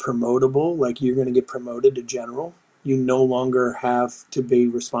general promotable, like you're going to get promoted to general, you no longer have to be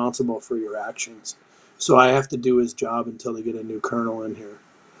responsible for your actions. So I have to do his job until they get a new colonel in here.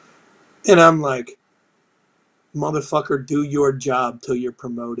 And I'm like, motherfucker, do your job till you're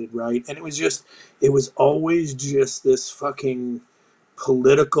promoted, right? And it was always just this fucking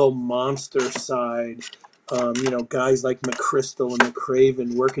political monster side. You know, guys like McChrystal and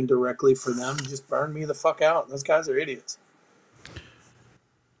McCraven working directly for them just burned me the fuck out. Those guys are idiots.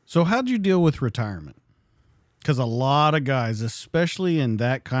 So how'd you deal with retirement? Because a lot of guys, especially in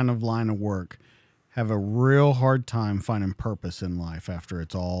that kind of line of work, have a real hard time finding purpose in life after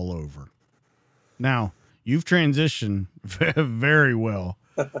it's all over. Now, you've transitioned very well,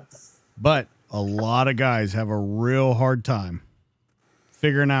 but a lot of guys have a real hard time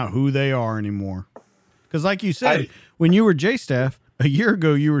figuring out who they are anymore. Because like you said, when you were J-Staff, a year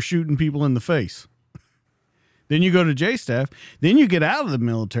ago, you were shooting people in the face. Then you go to J-Staff, then you get out of the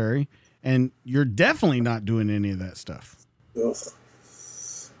military, and you're definitely not doing any of that stuff. Ugh.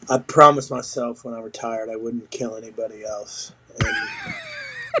 I promised myself when I retired I wouldn't kill anybody else. And I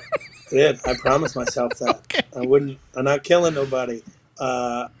did. I promised myself that. Okay. I'm not killing nobody.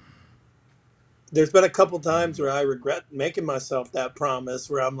 There's been a couple times where I regret making myself that promise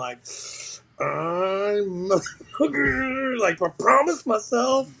where I'm like, like I promised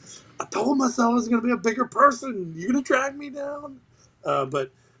myself. I told myself I was going to be a bigger person. You're going to drag me down?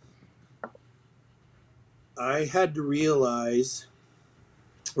 But I had to realize,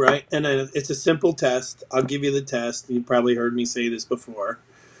 right? And it's a simple test. I'll give you the test. You've probably heard me say this before,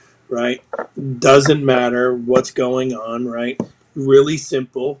 right? Doesn't matter what's going on, right? Really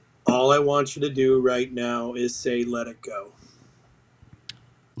simple. All I want you to do right now is say, let it go.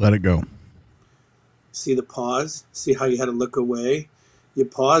 Let it go. See the pause? See how you had to look away? You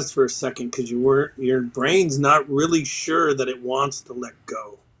paused for a second because your brain's not really sure that it wants to let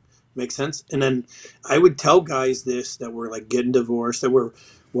go. Make sense? And then I would tell guys this that were like getting divorced,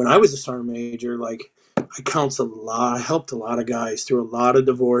 when I was a sergeant major, like I counseled a lot. I helped a lot of guys through a lot of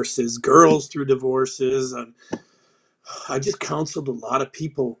divorces, girls through divorces. And I just counseled a lot of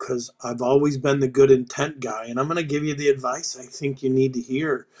people because I've always been the good intent guy. And I'm going to give you the advice I think you need to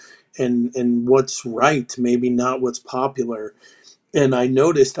hear and what's right, maybe not what's popular. And I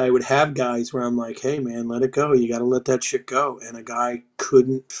noticed I would have guys where I'm like, hey, man, let it go. You got to let that shit go. And a guy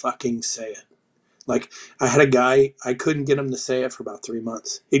couldn't fucking say it. Like, I had a guy, I couldn't get him to say it for about 3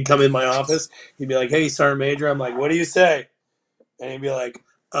 months. He'd come in my office. He'd be like, hey, Sergeant Major. I'm like, what do you say? And he'd be like,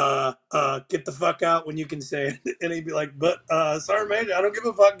 get the fuck out when you can say it. And he'd be like, but, Sergeant Major, I don't give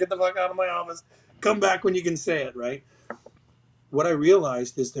a fuck. Get the fuck out of my office. Come back when you can say it, right? What I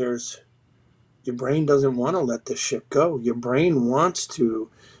realized is your brain doesn't want to let this shit go. Your brain wants to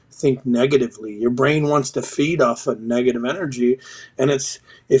think negatively. Your brain wants to feed off of negative energy. And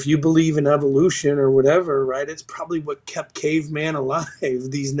if you believe in evolution or whatever, right, it's probably what kept caveman alive,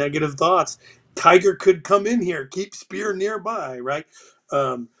 these negative thoughts. Tiger could come in here, keep spear nearby, right?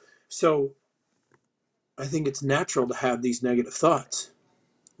 So I think it's natural to have these negative thoughts,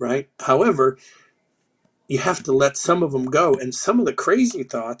 right? However, you have to let some of them go. And some of the crazy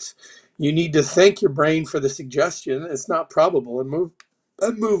thoughts, you need to thank your brain for the suggestion. It's not probable, and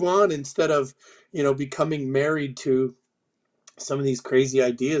move on instead of, becoming married to some of these crazy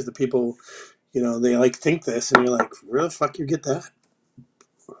ideas that people, they like think this, and you're like, where the fuck you get that?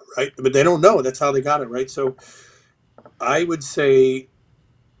 Right? But they don't know. That's how they got it, right? So I would say,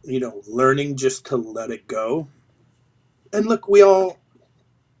 learning just to let it go. And look,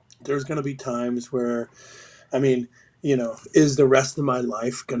 there's going to be times where, is the rest of my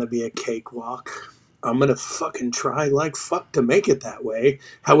life going to be a cakewalk? I'm going to fucking try like fuck to make it that way.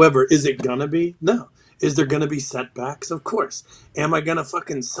 However, is it going to be? No. Is there going to be setbacks? Of course. Am I going to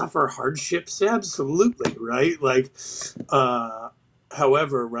fucking suffer hardships? Absolutely, right? Like,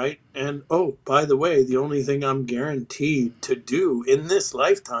 however, right? And, oh, by the way, the only thing I'm guaranteed to do in this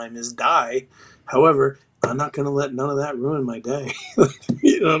lifetime is die. However, I'm not going to let none of that ruin my day.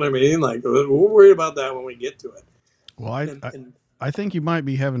 You know what I mean? Like, we'll worry about that when we get to it. Well, I think you might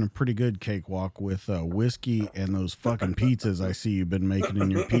be having a pretty good cakewalk with whiskey and those fucking pizzas I see you've been making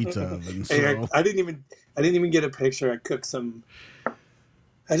in your pizza oven. So. Hey, I didn't even get a picture. I cooked some.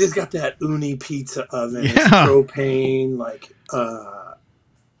 I just got that Uni pizza oven. Yeah. It's propane, like.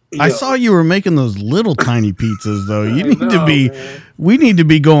 I saw you were making those little tiny pizzas though. We need to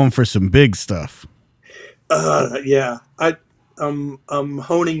be going for some big stuff. Yeah. I'm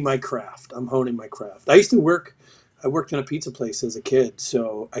honing my craft. I worked in a pizza place as a kid,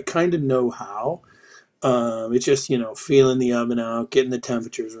 so I kind of know how. It's just, feeling the oven out, getting the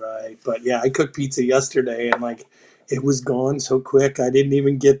temperatures right. But yeah, I cooked pizza yesterday and like it was gone so quick. I didn't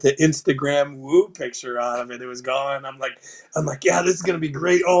even get the Instagram woo picture out of it. It was gone. I'm like, yeah, this is going to be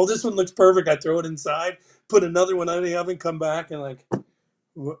great. Oh, this one looks perfect. I throw it inside, put another one out of the oven, come back and like,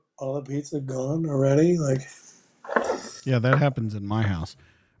 what, all the pizza gone already? Like, yeah, that happens in my house.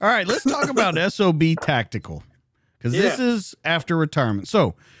 All right, let's talk about SOB Tactical. Because this is after retirement.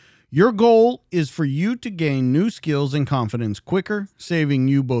 So your goal is for you to gain new skills and confidence quicker, saving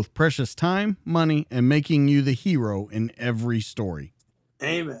you both precious time, money, and making you the hero in every story.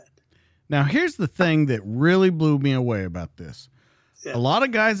 Amen. Now, here's the thing that really blew me away about this. Yeah. A lot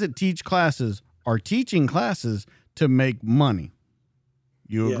of guys that teach classes are teaching classes to make money.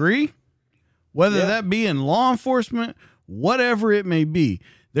 You Yeah. agree? Whether Yeah. that be in law enforcement, whatever it may be,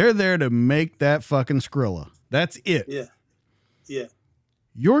 they're there to make that fucking Skrilla. That's it. Yeah. Yeah.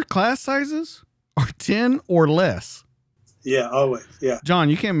 Your class sizes are 10 or less. Yeah. Always. Yeah. John,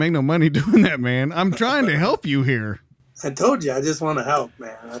 you can't make no money doing that, man. I'm trying to help you here. I told you I just want to help,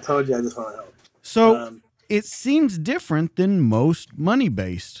 man. I told you I just want to help. So it seems different than most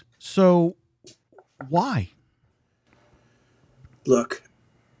money-based. So why? Look,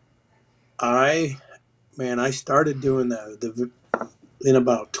 I started doing that. In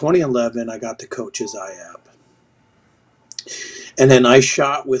about 2011, I got the Coach's Eye app. And then I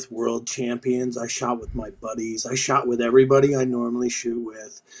shot with world champions. I shot with my buddies. I shot with everybody I normally shoot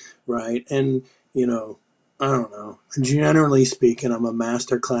with, right? And, I don't know. Generally speaking, I'm a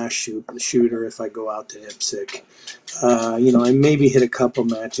master class shooter if I go out to IPSC. I maybe hit a couple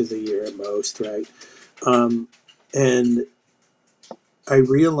matches a year at most, right? And I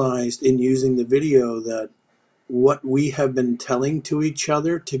realized in using the video that what we have been telling to each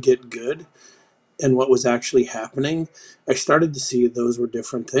other to get good and what was actually happening, I started to see those were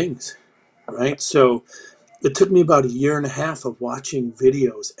different things, right? So it took me about a year and a half of watching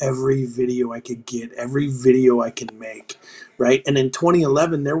videos, every video I could get, every video I could make, right? And in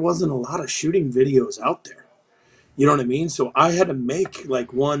 2011, there wasn't a lot of shooting videos out there. You know what I mean? So I had to make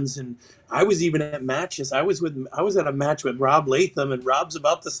like ones, and I was even at matches. I was at a match with Rob Latham, and Rob's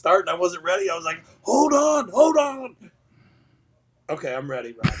about to start, and I wasn't ready. I was like, hold on. Okay, I'm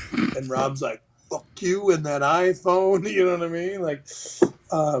ready, Rob. And Rob's like, fuck you and that iPhone. You know what I mean? Like,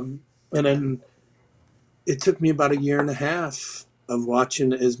 and then it took me about a year and a half of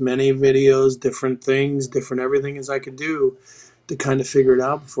watching as many videos, different things, different everything as I could do to kind of figure it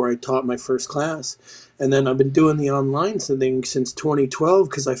out before I taught my first class. And then I've been doing the online thing since 2012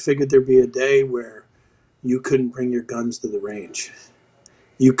 because I figured there'd be a day where you couldn't bring your guns to the range.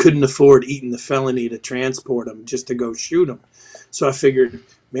 You couldn't afford eating the felony to transport them just to go shoot them. So I figured,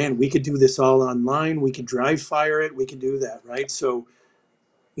 man, we could do this all online. We could drive fire it. We could do that, right? So,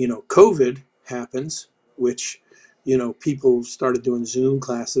 COVID happens, which, people started doing Zoom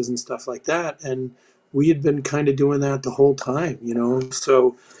classes and stuff like that. And we had been kind of doing that the whole time,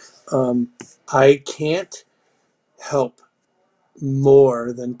 So I can't help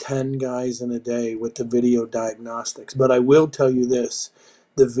more than 10 guys in a day with the video diagnostics. But I will tell you this.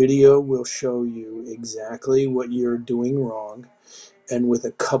 The video will show you exactly what you're doing wrong. And with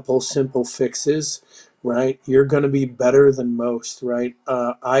a couple simple fixes, right, you're going to be better than most, right?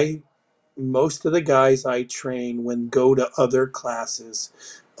 Most of the guys I train go to other classes,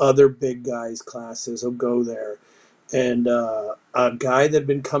 other big guys classes, will go there. And a guy that had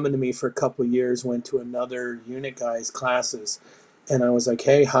been coming to me for a couple of years went to another unit guy's classes. And I was like,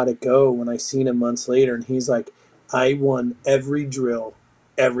 hey, how'd it go? When I seen him months later, and he's like, I won every drill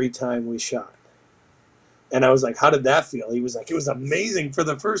every time we shot. And I was like, how did that feel? He was like, it was amazing. For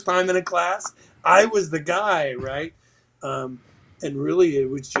the first time in a class, I was the guy, right? And really, it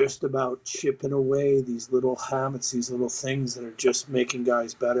was just about chipping away these little habits, these little things that are just making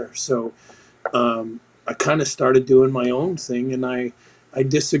guys better. So I kind of started doing my own thing, and I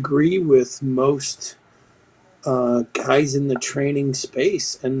disagree with most guys in the training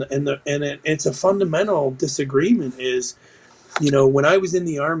space. And it's a fundamental disagreement is, when I was in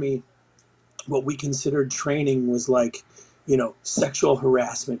the Army, what we considered training was like, sexual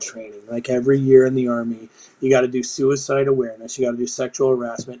harassment training. Like every year in the Army, you got to do suicide awareness. You got to do sexual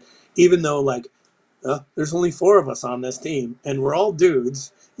harassment, even though there's only 4 of us on this team and we're all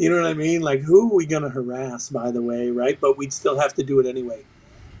dudes. You know what I mean? Like, who are we going to harass, by the way, right? But we'd still have to do it anyway.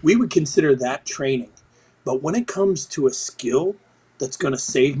 We would consider that training. But when it comes to a skill that's going to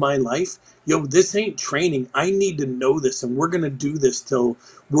save my life, this ain't training. I need to know this, and we're going to do this till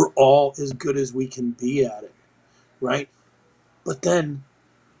we're all as good as we can be at it, right? But then,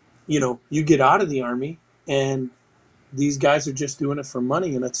 you get out of the Army, and these guys are just doing it for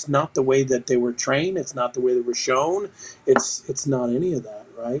money, and it's not the way that they were trained. It's not the way they were shown. It's not any of that,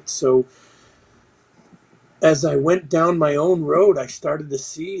 right? So as I went down my own road, I started to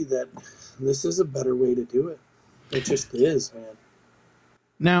see that this is a better way to do it. It just is, man.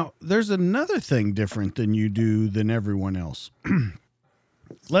 Now, there's another thing different than you do than everyone else.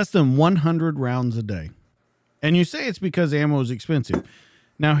 Less than 100 rounds a day. And you say it's because ammo is expensive.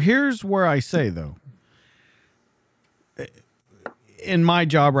 Now, here's where I say, though. In my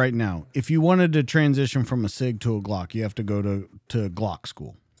job right now, if you wanted to transition from a SIG to a Glock, you have to go to Glock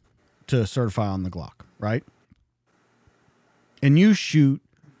school to certify on the Glock, right? And you shoot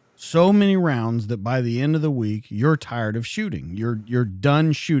so many rounds that by the end of the week you're tired of shooting. You're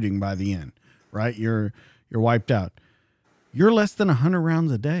done shooting by the end, right? You're wiped out. You're less than 100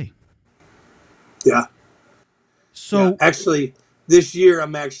 rounds a day. Yeah. So yeah. Actually, this year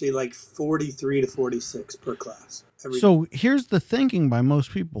I'm actually like 43 to 46 per class. So here's the thinking by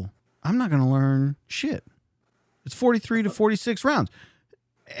most people. I'm not going to learn shit. It's 43 to 46 rounds.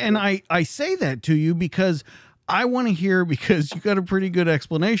 And I say that to you because I want to hear, because you got a pretty good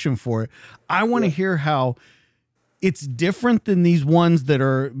explanation for it. I want to hear how it's different than these ones that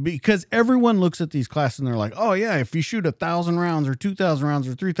are, because everyone looks at these classes and they're like, oh yeah, if you shoot 1,000 rounds or 2,000 rounds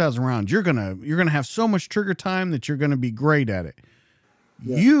or 3,000 rounds, you're going to have so much trigger time that you're going to be great at it.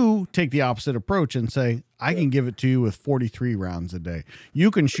 Yeah. You take the opposite approach and say, I can give it to you with 43 rounds a day.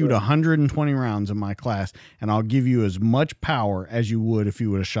 You can shoot 120 rounds in my class, and I'll give you as much power as you would if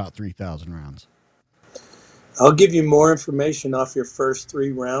you would have shot 3,000 rounds. I'll give you more information off your first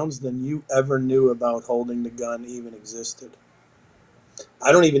 3 rounds than you ever knew about holding the gun even existed.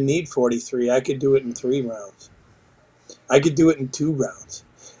 I don't even need 43. I could do it in 3 rounds. I could do it in 2 rounds.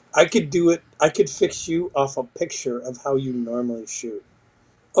 I could fix you off a picture of how you normally shoot.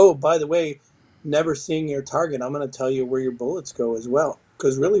 Oh, by the way, never seeing your target, I'm going to tell you where your bullets go as well.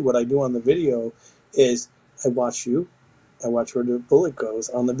 Because really what I do on the video is I watch you, I watch where the bullet goes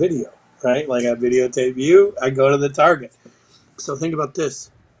on the video, right? Like I videotape you, I go to the target. So think about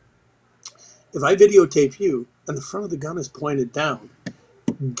this. If I videotape you and the front of the gun is pointed down,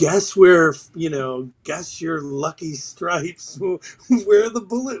 guess where, guess your lucky stripes, where the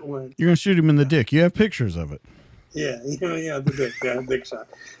bullet went. You're going to shoot him in the dick. You have pictures of it. Yeah, the dick, dick shot.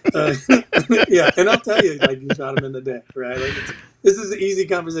 Yeah, and I'll tell you, like, you shot him in the dick, right? Like this is an easy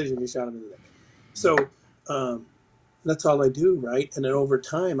conversation. You shot him in the dick. So that's all I do, right? And then over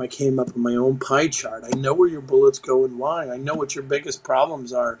time, I came up with my own pie chart. I know where your bullets go and why. I know what your biggest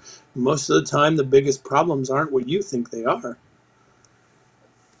problems are. Most of the time, the biggest problems aren't what you think they are.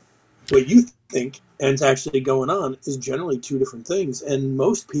 What you think and it's actually going on is generally 2 different things. And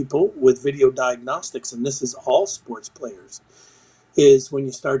most people with video diagnostics, and this is all sports players, is when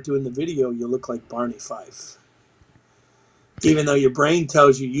you start doing the video, you look like Barney Fife. Even though your brain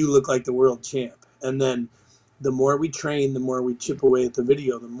tells you you look like the world champ. And then the more we train, the more we chip away at the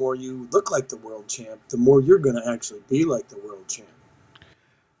video, the more you look like the world champ, the more you're going to actually be like the world champ.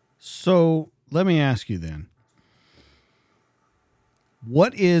 So let me ask you then.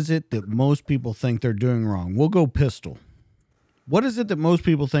 What is it that most people think they're doing wrong? We'll go pistol. What is it that most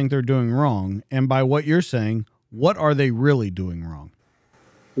people think they're doing wrong? And by what you're saying, what are they really doing wrong?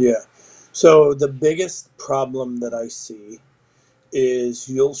 Yeah. So the biggest problem that I see is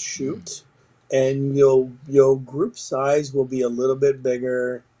you'll shoot and your group size will be a little bit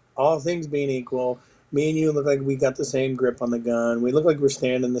bigger, all things being equal. Me and you look like we got the same grip on the gun. We look like we're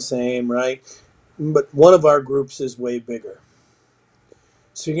standing the same, right? But one of our groups is way bigger.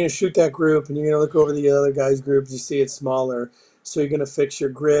 So you're going to shoot that group and you're going to look over the other guy's group. You see it's smaller. So you're going to fix your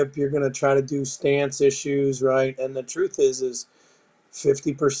grip. You're going to try to do stance issues, right? And the truth is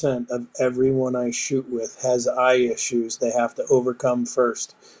 50% of everyone I shoot with has eye issues they have to overcome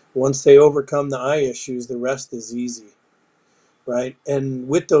first. Once they overcome the eye issues, the rest is easy, right? And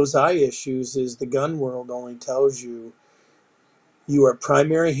with those eye issues is the gun world only tells you you are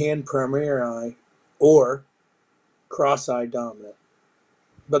primary hand, primary eye, or cross-eye dominant.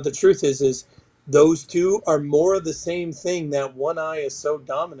 But the truth is those 2 are more of the same thing. That one eye is so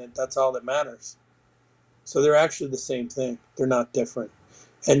dominant, that's all that matters. So they're actually the same thing. They're not different.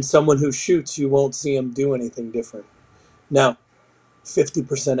 And someone who shoots, you won't see them do anything different. Now,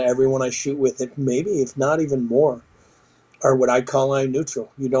 50% of everyone I shoot with, it maybe if not even more, are what I call eye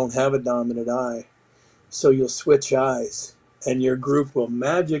neutral. You don't have a dominant eye. So you'll switch eyes, and your group will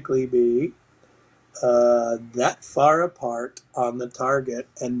magically be that far apart on the target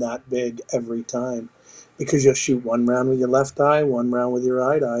and that big every time, because you'll shoot 1 round with your left eye, 1 round with your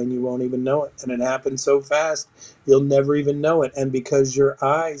right eye, and you won't even know it. And it happens so fast, you'll never even know it. And because your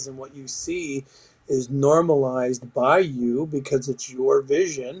eyes and what you see is normalized by you because it's your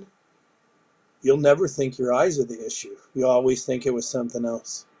vision, you'll never think your eyes are the issue. You'll always think it was something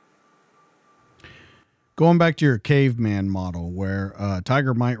else. Going back to your caveman model where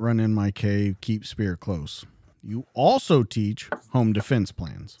tiger might run in my cave, keep spear close. You also teach home defense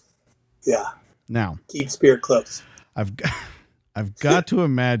plans. Yeah. Now, keep spear close. I've got to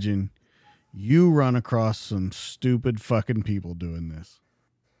imagine you run across some stupid fucking people doing this.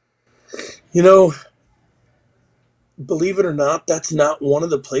 Believe it or not, that's not one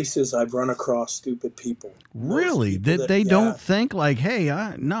of the places I've run across stupid people. Really? That they don't think like, hey,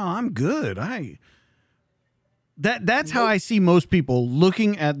 I'm good. That's how I see most people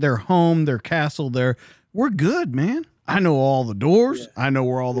looking at their home, their castle. We're good, man. I know all the doors. Yeah, I know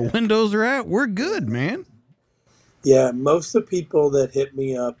where all the yeah, windows are at. We're good, yeah. man. Yeah, most of the people that hit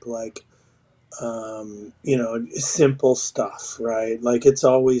me up, like, simple stuff, right? Like, it's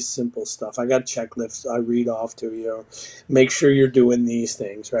always simple stuff. I got checklists I read off to you. Make sure you're doing these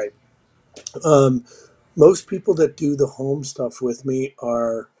things, right? Um, Most people that do the home stuff with me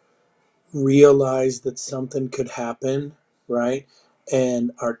are realize that something could happen, right?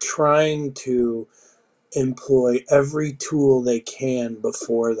 And are trying to employ every tool they can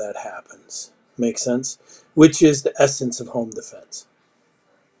before that happens. Make sense? Which is the essence of home defense.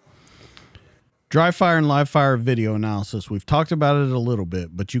 Dry fire and live fire video analysis. We've talked about it a little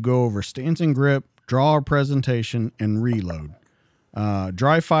bit, but you go over stance and grip, draw a presentation, and reload.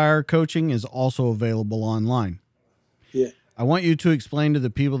 Dry fire coaching is also available online. Yeah. I want you to explain to the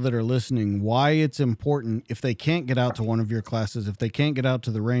people that are listening why it's important, if they can't get out to one of your classes, if they can't get out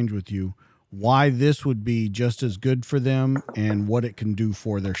to the range with you, why this would be just as good for them and what it can do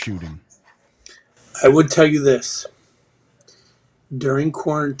for their shooting. I would tell you this. During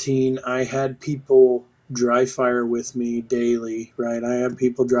quarantine, I had people dry fire with me daily, right? I have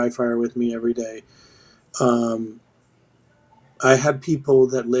people dry fire with me every day. Um, I have people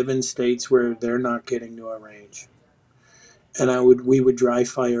that live in states where they're not getting to a range. And we would dry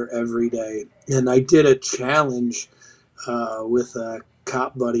fire every day. And I did a challenge with a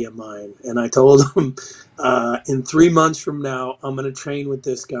cop buddy of mine, and I told him, in 3 months from now, I'm going to train with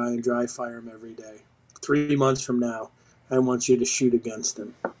this guy and dry fire him every day. 3 months from now, I want you to shoot against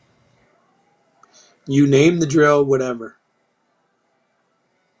him. You name the drill, whatever.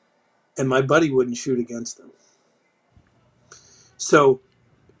 And my buddy wouldn't shoot against them. So,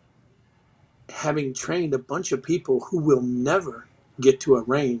 having trained a bunch of people who will never get to a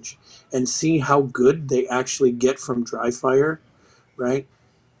range and see how good they actually get from dry fire, right?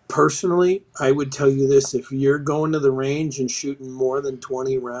 Personally, I would tell you this: if you're going to the range and shooting more than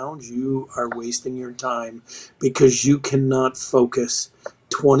 20 rounds, you are wasting your time, because you cannot focus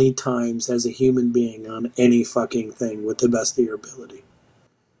 20 times as a human being on any fucking thing with the best of your ability.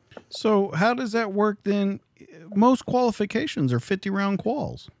 So how does that work then? Most qualifications are 50-round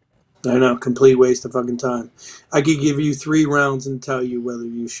quals. I know, complete waste of fucking time. I could give you 3 rounds and tell you whether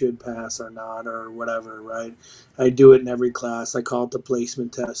you should pass or not or whatever, right? I do it in every class. I call it the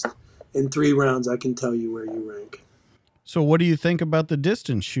placement test. In 3 rounds, I can tell you where you rank. So what do you think about the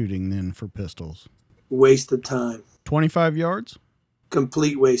distance shooting then for pistols? Waste of time. 25 yards?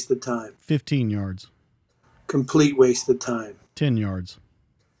 Complete waste of time. 15 yards? Complete waste of time. 10 yards?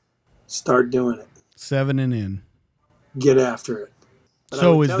 Start doing it. 7 and in. Get after it. But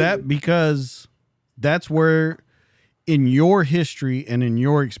so is that because that's where, in your history and in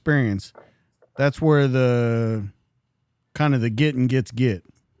your experience, that's where the kind of the getting gets get?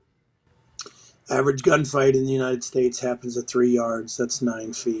 Average gunfight in the United States happens at 3 yards. That's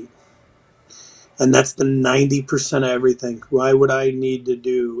 9 feet. And that's the 90% of everything. Why would I need to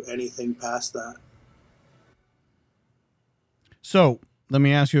do anything past that? So let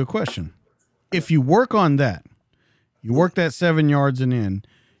me ask you a question. If you work on that, you work that 7 yards and in,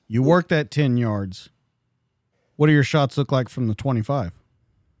 you work that 10 yards, what do your shots look like from the 25?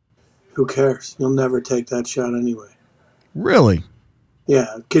 Who cares? You'll never take that shot anyway. Really?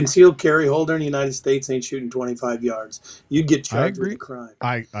 Yeah. Concealed carry holder in the United States ain't shooting 25 yards. You'd get charged with a crime.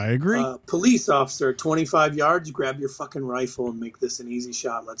 I agree. Police officer, 25 yards, grab your fucking rifle and make this an easy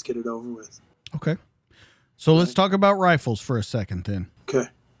shot. Let's get it over with. Okay. So let's talk about rifles for a second then. Okay.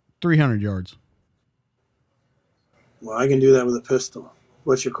 300 yards. Well, I can do that with a pistol.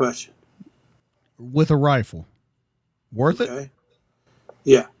 What's your question? With a rifle. Worth it?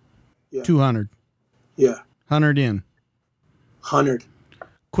 Yeah. 200. Yeah. 100 in. 100.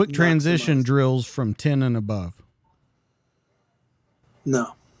 Quick transition drills from 10 and above.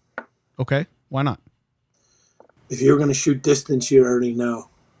 No. Okay. Why not? If you're going to shoot distance, you already know.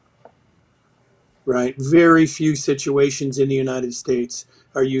 Right? Very few situations in the United States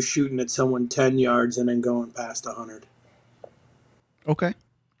are you shooting at someone 10 yards and then going past 100. Okay.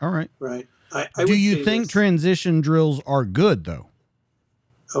 All right. Right. Do you think transition drills are good, though?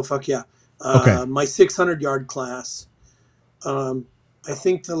 Oh, fuck yeah. Okay. My 600-yard class, I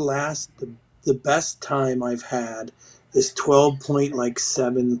think the best time I've had is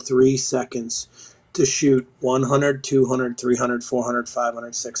 12.73 seconds to shoot 100, 200, 300, 400,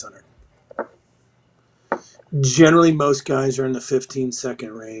 500, 600. Generally, most guys are in the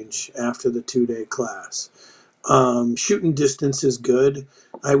 15-second range after the 2-day class. Shooting distance is good.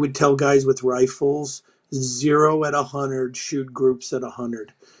 I would tell guys with rifles, 0 at 100, shoot groups at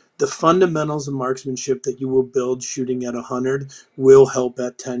 100. The fundamentals of marksmanship that you will build shooting at 100 will help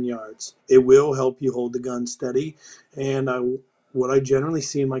at 10 yards. It will help you hold the gun steady. And what I generally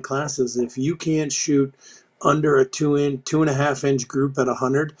see in my classes, if you can't shoot under a 2.5 inch group at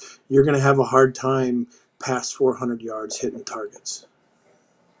 100, you're going to have a hard time past 400 yards hitting targets.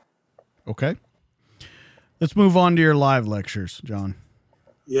 Okay. Let's move on to your live lectures, John.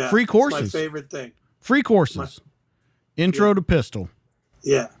 Yeah. Free courses. It's my favorite thing. Free courses. Intro to pistol.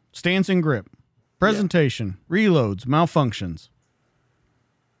 Yeah. Stance and grip. Presentation. Reloads. Malfunctions.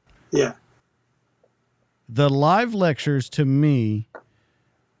 Yeah. The live lectures, to me,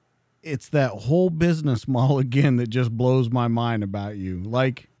 it's that whole business model again that just blows my mind about you.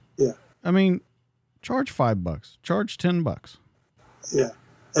 Like, Yeah. I mean, charge $5, charge $10. Yeah.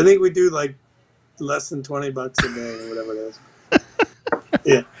 I think we do like less than $20 a day or whatever it is.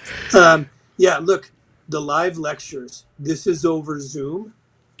 Yeah. Yeah. Look, the live lectures, this is over Zoom,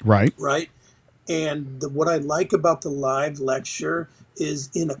 Right. right? And what I like about the live lecture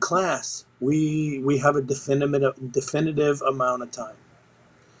is in a class, we have a definitive amount of time.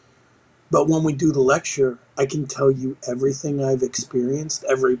 But when we do the lecture, I can tell you everything I've experienced,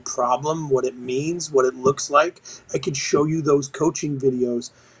 every problem, what it means, what it looks like. I could show you those coaching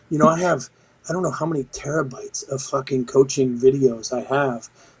videos. You know, I don't know how many terabytes of fucking coaching videos I have,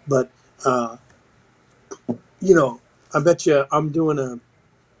 but, you know, I bet you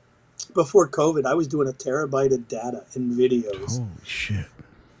before COVID, I was doing a terabyte of data in videos. Holy shit.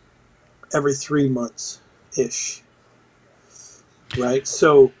 Every 3 months-ish. Right?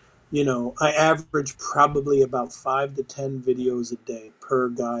 So, you know, I average probably about 5 to 10 videos a day per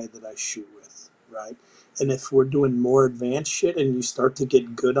guy that I shoot with, right? And if we're doing more advanced shit and you start to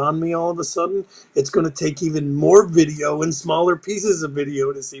get good on me all of a sudden, it's going to take even more video and smaller pieces of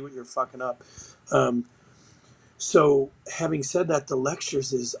video to see what you're fucking up. So having said that, the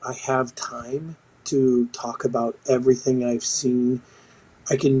lectures is I have time to talk about everything I've seen.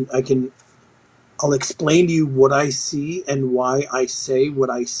 I'll explain to you what I see and why I say what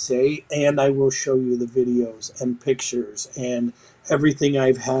I say, and I will show you the videos and pictures and everything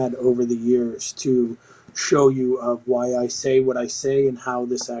I've had over the years to show you of why I say what I say and how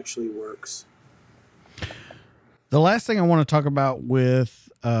this actually works. The last thing I want to talk about with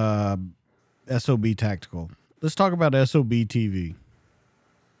SOB Tactical, let's talk about SOB TV.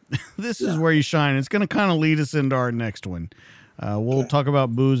 This is where you shine. It's going to kind of lead us into our next one. We'll talk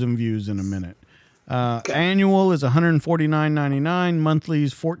about booze and views in a minute. Annual is $149.99. Monthly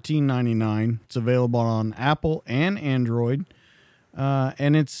is $14.99. It's available on Apple and Android.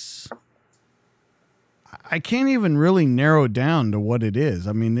 And I can't even really narrow down to what it is.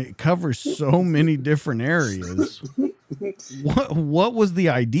 I mean, it covers so many different areas. What was the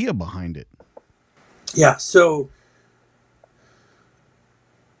idea behind it? Yeah, so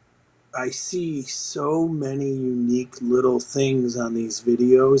I see so many unique little things on these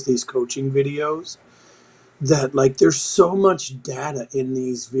videos, these coaching videos, that like there's so much data in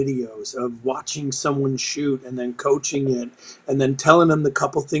these videos of watching someone shoot and then coaching it and then telling them the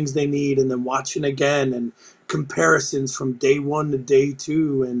couple things they need and then watching again and comparisons from day 1 to day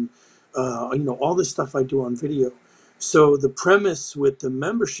 2 and you know, all this stuff I do on video. So the premise with the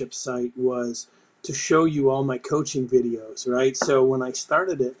membership site was to show you all my coaching videos, right? So when I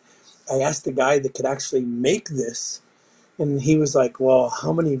started it, I asked the guy that could actually make this, and he was like, well,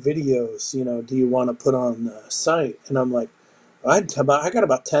 how many videos, you know, do you want to put on the site? And I'm like, I got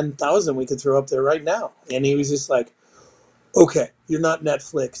about 10,000 we could throw up there right now. And he was just like, okay, you're not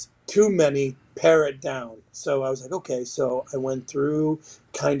Netflix. Too many, pare it down. So I was like, okay. So I went through,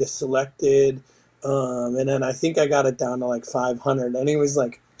 kind of selected, and then I think I got it down to like 500. And he was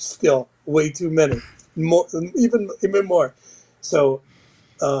like, still way too many, more, even more. So,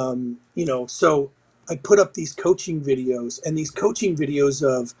 you know, so I put up these coaching videos, and these coaching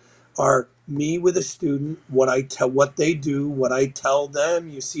videos are me with a student, what they do, what I tell them.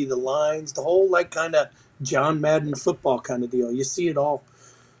 You see the lines, the whole like kind of John Madden football kind of deal. You see it all.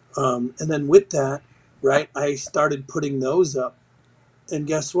 And then with that, right, I started putting those up, and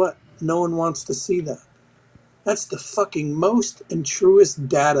guess what? No one wants to see that. That's the fucking most and truest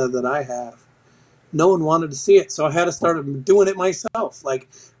data that I have. No one wanted to see it, so I had to start doing it myself. Like,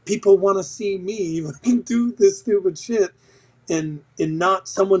 people want to see me do this stupid shit, and not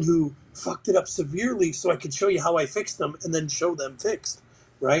someone who fucked it up severely, so I could show you how I fixed them and then show them fixed,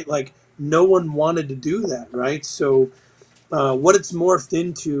 right? Like, no one wanted to do that, right? So what it's morphed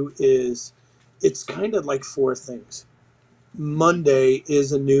into is it's kind of like 4 things. Monday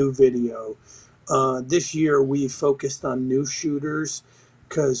is a new video. This year we focused on new shooters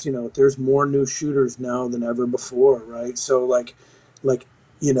because, you know, there's more new shooters now than ever before, right? So like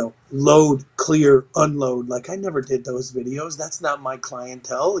load, clear, unload. Like I never did those videos. That's not my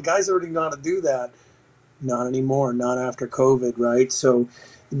clientele. The guys already know how to do that. Not anymore, not after COVID, right? So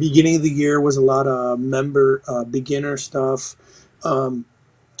the beginning of the year was a lot of member beginner stuff. Um,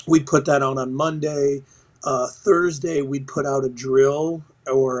 we'd put that out on Monday. Thursday, we'd put out a drill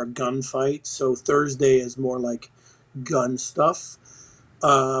or a gunfight. So Thursday is more like gun stuff.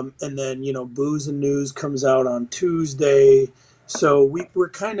 And then, Booze and News comes out on Tuesday. So we're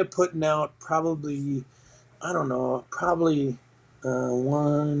kind of putting out probably, I don't know, probably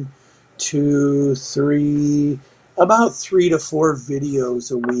one, two, three, about 3 to 4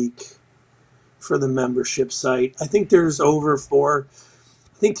 videos a week for the membership site. I think there's over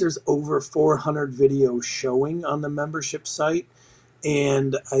 400 videos showing on the membership site.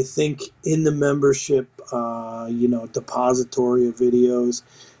 And I think in the membership, depository of videos,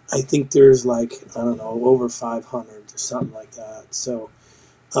 I think there's like, I don't know, over 500 or something like that. So,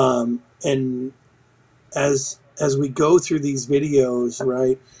 and as we go through these videos,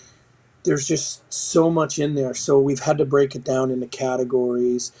 right, there's just so much in there. So we've had to break it down into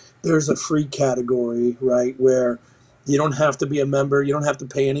categories. There's a free category, right, where you don't have to be a member, you don't have to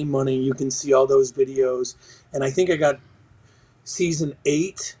pay any money, you can see all those videos. And I think I got season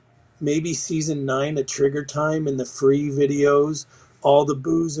 8, maybe season 9 of Trigger Time in the free videos, all the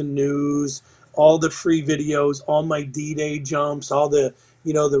Booze and News, all the free videos, all my D-Day jumps, all the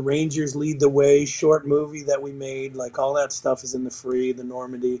Rangers Lead the Way short movie that we made, like all that stuff is in the free, the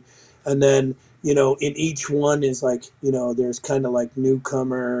Normandy. And then, in each one is like, there's kind of like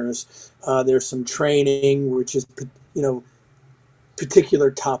newcomers, there's some training, which is, particular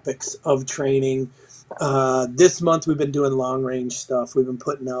topics of training. This month we've been doing long range stuff. We've been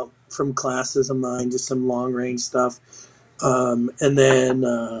putting out from classes of mine, just some long range stuff. And then,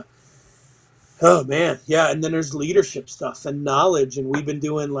 oh man, yeah. And then there's leadership stuff and knowledge. And we've been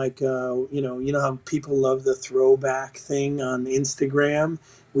doing like, how people love the throwback thing on Instagram.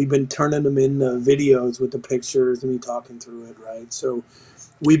 We've been turning them into videos with the pictures and me talking through it, right? So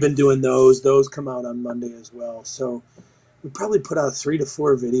we've been doing those. Those come out on Monday as well. So we probably put out 3 to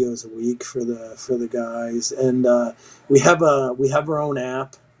 4 videos a week for the guys, and we have our own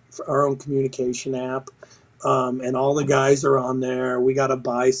app, our own communication app, and all the guys are on there. We got a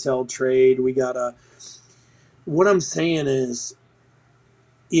buy, sell, trade. What I'm saying is,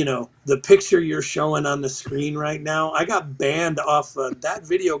 the picture you're showing on the screen right now, I got banned off that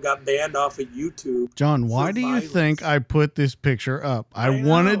video got banned off of YouTube. John, why do you think I put this picture up? I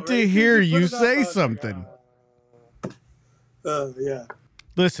wanted to hear you say something. Yeah.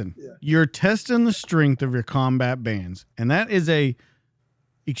 Listen, you're testing the strength of your combat bands, and that is a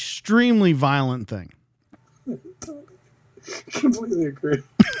extremely violent thing. Completely agree.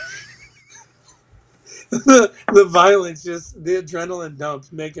 the violence, just the adrenaline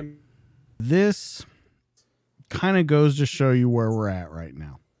dumps making. This kind of goes to show you where we're at right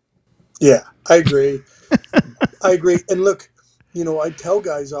now. Yeah, I agree. I agree. And look, I tell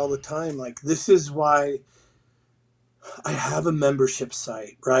guys all the time, like, this is why I have a membership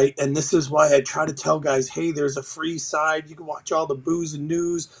site, right? And this is why I try to tell guys, hey, there's a free side. You can watch all the Booze and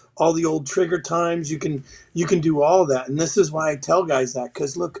News, all the old Trigger Times. You can do all that. And this is why I tell guys that,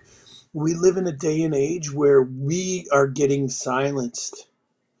 because look, we live in a day and age where we are getting silenced,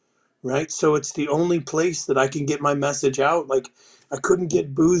 right? So it's the only place that I can get my message out. Like, I couldn't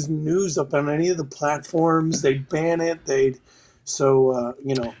get Booze and News up on any of the platforms. They'd ban it. So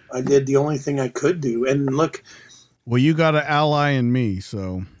I did the only thing I could do. And look, well, you got an ally in me,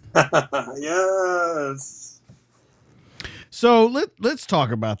 so. Yes. So let's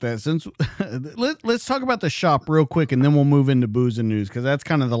talk about that. Since let's talk about the shop real quick, and then we'll move into Booze and News, because that's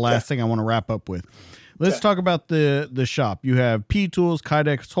kind of the last thing I want to wrap up with. Let's talk about the shop. You have P-Tools,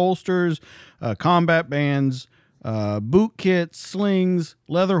 Kydex holsters, combat bands, boot kits, slings,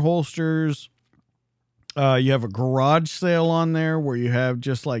 leather holsters. You have a garage sale on there where you have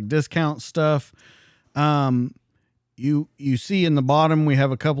just like discount stuff. You see in the bottom, we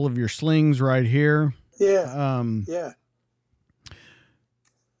have a couple of your slings right here. Yeah. Yeah.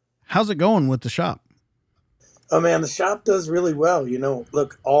 How's it going with the shop? Oh man, the shop does really well.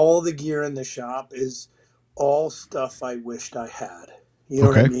 Look, all the gear in the shop is all stuff I wished I had. You know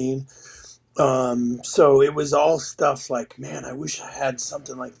what I mean? So it was all stuff like, man, I wish I had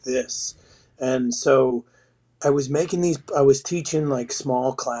something like this. And so I was teaching like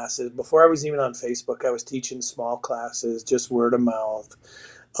small classes. Before I was even on Facebook, I was teaching small classes, just word of mouth.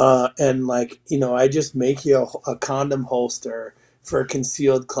 And like, I just make you a condom holster for a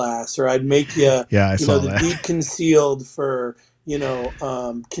concealed class, or I'd make you, the deep concealed for,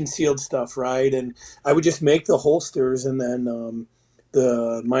 concealed stuff. Right. And I would just make the holsters and then,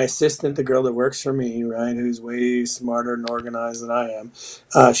 my assistant, the girl that works for me, right, who's way smarter and organized than I am,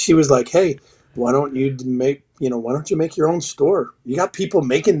 she was like, "Hey, why don't you make your own store? You got people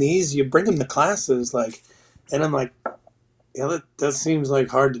making these. You bring them to classes, like." And I'm like, "Yeah, that seems like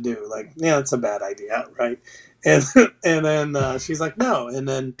hard to do. Like, yeah, that's a bad idea, right?" And and then she's like, "No," and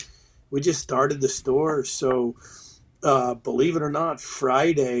then we just started the store. So, believe it or not,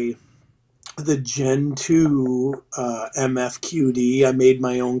 Friday, the Gen 2 MFQD. I made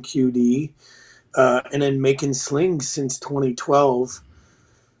my own QD, and then making slings since 2012.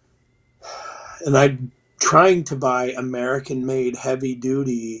 And I'm trying to buy American made heavy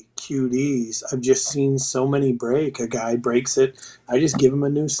duty QDs. I've just seen so many break. A guy breaks it, I just give him a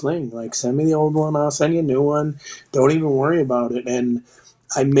new sling. Like, send me the old one, I'll send you a new one. Don't even worry about it. And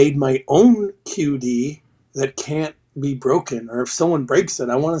I made my own QD that can't be broken, or if someone breaks it,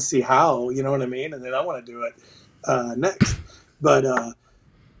 I want to see how, you know what I mean? And then I want to do it next. But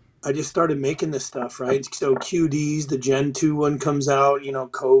I just started making this stuff, right? So QDs, the Gen 2 one comes out,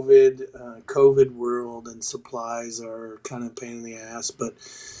 COVID world and supplies are kind of a pain in the ass. But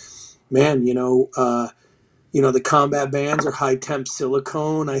man, the combat bands are high temp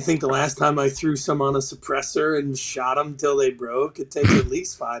silicone. I think the last time I threw some on a suppressor and shot them till they broke, it takes at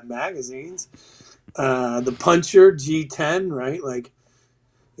least 5 magazines. The puncher G10, right? Like,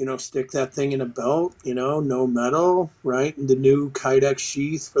 stick that thing in a belt, no metal, right? And the new Kydex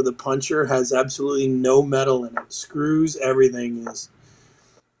sheath for the puncher has absolutely no metal in it. Screws, everything is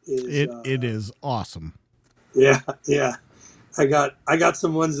It is awesome. yeah, yeah. I got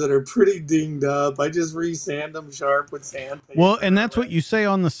some ones that are pretty dinged up. I just resand them sharp with sandpaper. Well, and that's right? what you say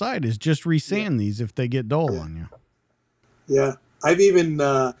on the site is just resand these if they get dull on you. Yeah. I've even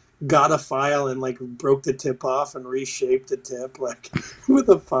got a file and like broke the tip off and reshaped the tip like with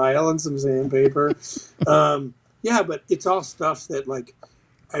a file and some sandpaper. Yeah, but it's all stuff that like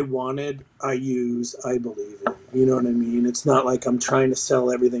I wanted, I use, I believe in. You know what I mean? It's not like I'm trying to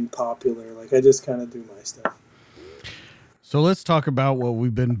sell everything popular. Like, I just kind of do my stuff. So let's talk about what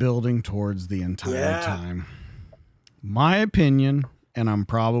we've been building towards the entire time. My opinion, and I'm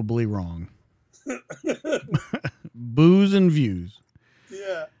probably wrong. Booze and views.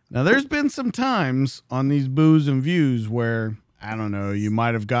 Yeah. Now, there's been some times on these booze and views where, I don't know, you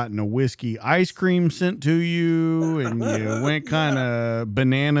might have gotten a whiskey ice cream sent to you and you went kind of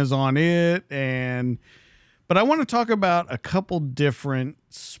bananas on it. But I want to talk about a couple different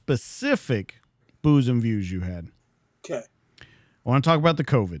specific booze and views you had. Okay. I want to talk about the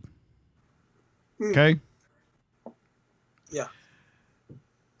COVID. Okay. Yeah.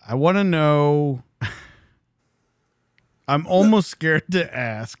 I want to know. I'm almost scared to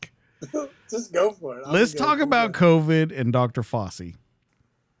ask. Just go for it. Let's talk about COVID and Dr. Fauci.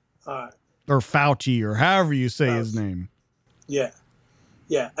 All right. Or Fauci, or however you say his name. Yeah.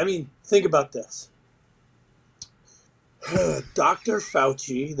 Yeah. I mean, think about this. Dr.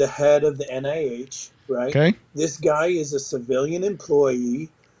 Fauci, the head of the NIH, right? Okay. This guy is a civilian employee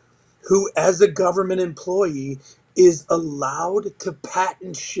who, as a government employee, is allowed to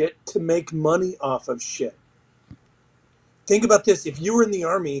patent shit to make money off of shit. Think about this. If you were in the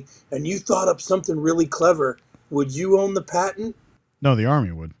Army and you thought up something really clever, would you own the patent? No, the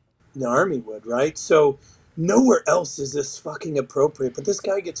Army would. The Army would, right? So nowhere else is this fucking appropriate, but this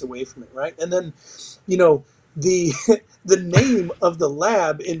guy gets away from it, right? And then, the the name of the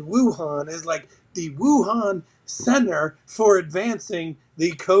lab in Wuhan is like the Wuhan Center for Advancing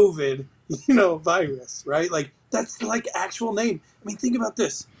the COVID, virus, right? Like, that's like actual name. I mean, think about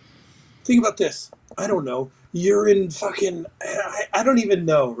this. I don't know. You're in fucking, I don't even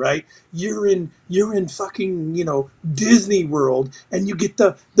know, right? You're in fucking, Disney World, and you get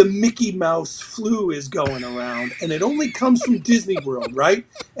the Mickey Mouse flu is going around, and it only comes from Disney World, right?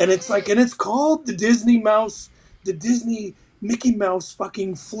 And it's called the Disney Mickey Mouse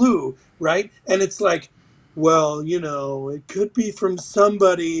fucking flu, right? And it's like, well, it could be from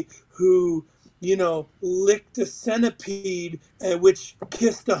somebody who, licked a centipede, which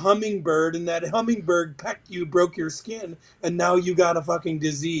kissed a hummingbird, and that hummingbird pecked you, broke your skin, and now you got a fucking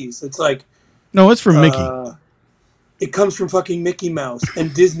disease. It's like, no, it's from Mickey. It comes from fucking Mickey Mouse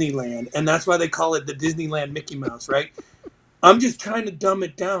and Disneyland, and that's why they call it the Disneyland Mickey Mouse, right? I'm just trying to dumb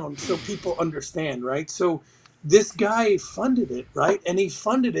it down so people understand, right? So this guy funded it, right? And he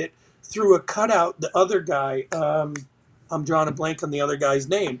funded it through a cutout. The other guy, I'm drawing a blank on the other guy's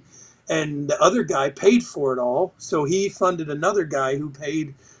name. And the other guy paid for it all. So he funded another guy who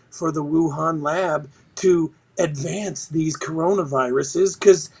paid for the Wuhan lab to advance these coronaviruses,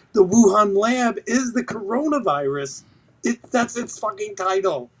 because the Wuhan lab is the coronavirus. That's its fucking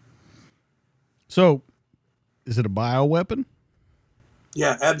title. So, is it a bioweapon?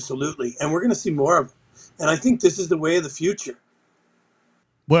 Yeah, absolutely. And we're going to see more of them. And I think this is the way of the future,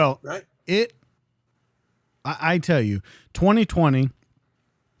 Well, right? it, I tell you, 2020,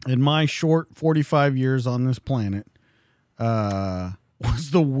 in my short 45 years on this planet,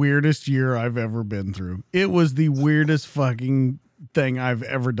 was the weirdest year I've ever been through. It was the weirdest fucking thing I've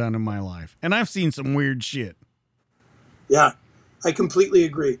ever done in my life. And I've seen some weird shit. Yeah, I completely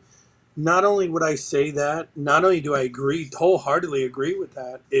agree. Not only would I say that, not only do I agree, wholeheartedly agree with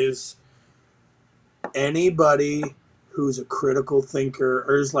that, is anybody who's a critical thinker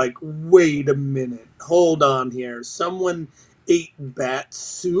or is like, wait a minute, hold on here. Someone ate bat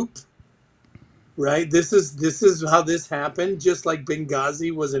soup, right? This is how this happened, just like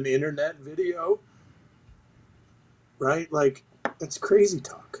Benghazi was an internet video, right? Like, that's crazy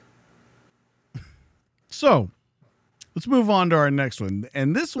talk. So let's move on to our next one.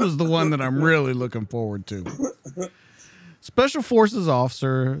 And this was the one that I'm really looking forward to. Special Forces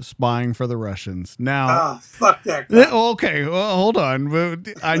officer spying for the Russians. Now, fuck that guy. okay, well, hold on.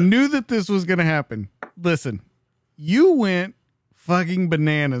 I knew that this was going to happen. Listen, you went fucking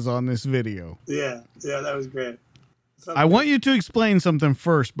bananas on this video. Yeah, that was great. I want you to explain something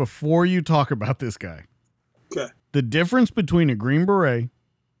first before you talk about this guy. Okay. The difference between a Green Beret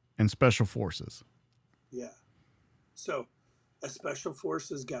and Special Forces. Yeah. So, a Special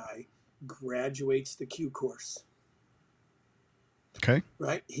Forces guy graduates the Q course. Okay.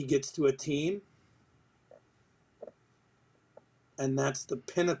 Right? He gets to a team, and that's the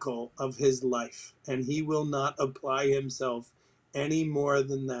pinnacle of his life. And he will not apply himself any more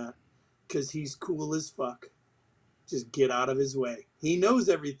than that because he's cool as fuck. Just get out of his way. He knows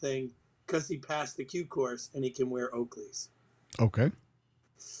everything because he passed the Q course and he can wear Oakleys. Okay.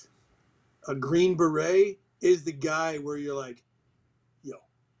 A Green Beret is the guy where you're like, yo,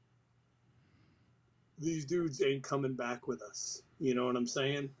 these dudes ain't coming back with us. You know what I'm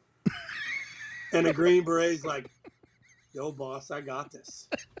saying? And a Green Beret's like, yo, boss, I got this.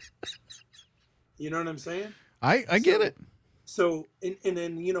 You know what I'm saying? I get it. So, and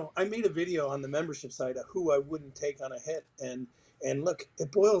then, you know, I made a video on the membership site of who I wouldn't take on a hit. And look,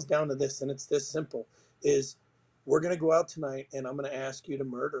 it boils down to this, and it's this simple, is we're going to go out tonight, and I'm going to ask you to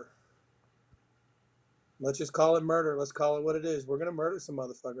murder. Let's just call it murder. Let's call it what it is. We're going to murder some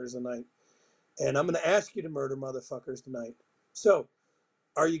motherfuckers tonight. And I'm going to ask you to murder motherfuckers tonight. So,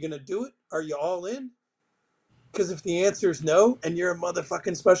 are you going to do it? Are you all in? Because if the answer is no, and you're a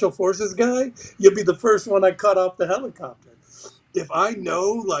motherfucking Special Forces guy, you'll be the first one I cut off the helicopter. If I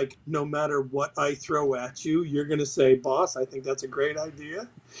know, like, no matter what I throw at you, you're going to say, boss, I think that's a great idea.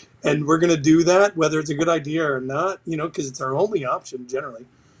 And we're going to do that, whether it's a good idea or not, you know, because it's our only option generally.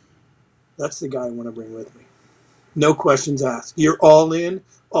 That's the guy I want to bring with me. No questions asked. You're all in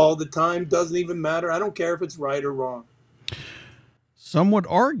all the time. Doesn't even matter. I don't care if it's right or wrong. Some would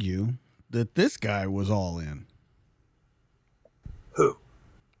argue that this guy was all in. Who?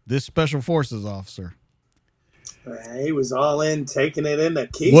 This Special Forces officer. He was all in, taking it in the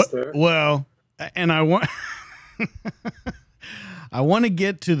keister. Well, and I want I want to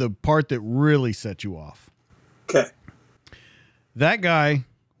get to the part that really set you off. Okay. That guy,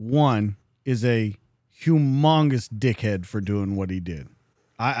 one, is a humongous dickhead for doing what he did.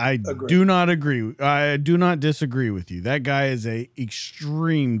 I do not agree. I do not disagree with you. That guy is a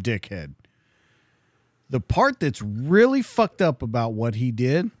extreme dickhead. The part that's really fucked up about what he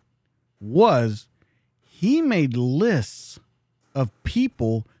did was he made lists of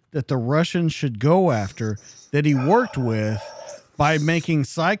people that the Russians should go after that he worked with by making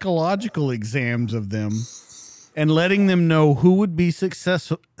psychological exams of them and letting them know who would be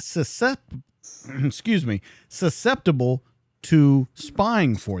susceptible to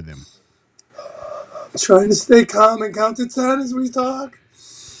spying for them. Trying to stay calm and count to 10 as we talk.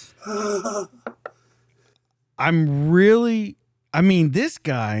 This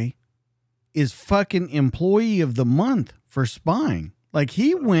guy is fucking employee of the month for spying. Like,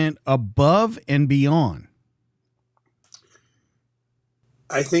 he went above and beyond.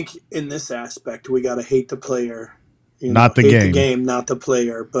 I think in this aspect, we got to hate the player. Not the game. The game, not the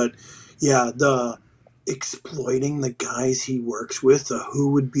player. But yeah, the exploiting the guys he works with,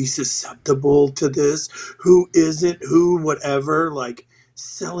 who would be susceptible to this, who isn't, who whatever, like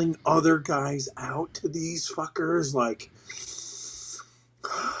selling other guys out to these fuckers. Like,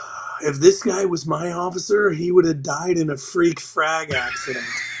 if this guy was my officer, he would have died in a freak frag accident.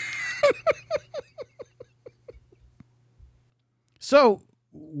 So,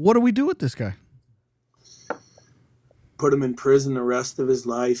 what do we do with this guy? Put him in prison the rest of his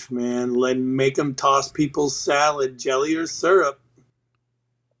life, man. Make him toss people's salad, jelly or syrup.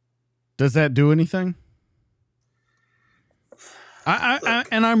 Does that do anything? Look,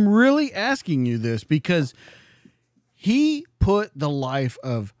 And I'm really asking you this because he put the life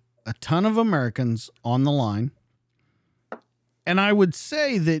of a ton of Americans on the line. And I would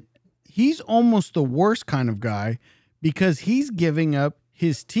say that he's almost the worst kind of guy because he's giving up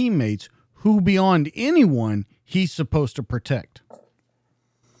his teammates who, beyond anyone, he's supposed to protect.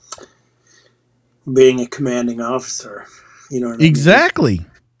 being a commanding officer, you know what I mean? Exactly.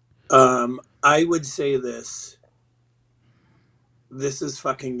 I would say this. This is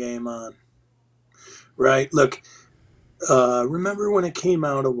fucking game on, right? Look, remember when it came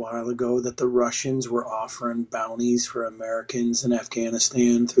out a while ago that the Russians were offering bounties for Americans in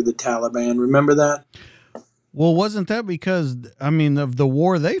Afghanistan through the Taliban? Remember that? Well, wasn't that because, I mean, of the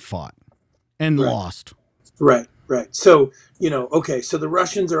war they fought and Right, lost? right, right. So, okay, so the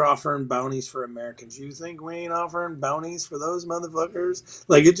Russians are offering bounties for Americans. You think we ain't offering bounties for those motherfuckers?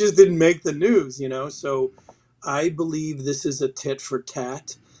 Like, it just didn't make the news? So I believe this is a tit for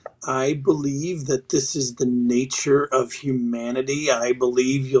tat. I believe that this is the nature of humanity. I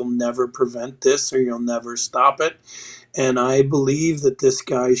believe you'll never prevent this or you'll never stop it. And I believe that this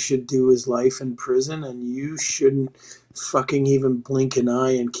guy should do his life in prison and you shouldn't fucking even blink an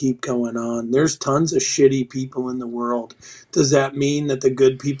eye and keep going on. There's tons of shitty people in the world. Does that mean that the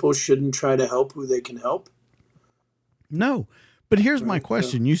good people shouldn't try to help who they can help? No. But here's my Right.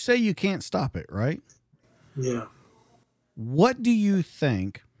 So, question. You say you can't stop it, right? yeah. What do you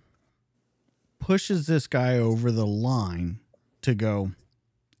think pushes this guy over the line to go,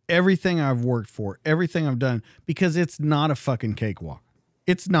 everything I've worked for, everything I've done, because it's not a fucking cakewalk.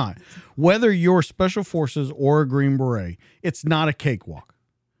 It's not. Whether you're special forces or a Green Beret, it's not a cakewalk.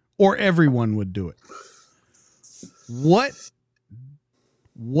 Or everyone would do it.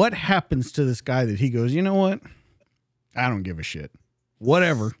 What happens to this guy that he goes, you know what? I don't give a shit.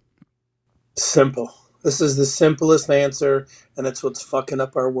 Whatever. Simple. This is the simplest answer, and it's what's fucking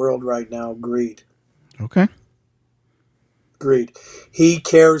up our world right now. Greed. Okay. Greed. He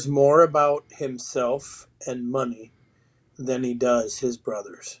cares more about himself and money than he does his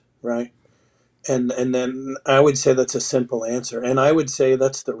brothers, right? And then I would say that's a simple answer, and I would say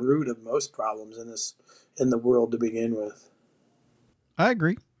that's the root of most problems in the world to begin with. I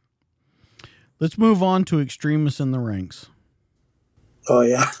agree. Let's move on to extremists in the ranks. Oh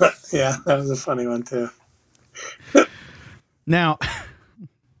yeah, yeah, that was a funny one too. Now,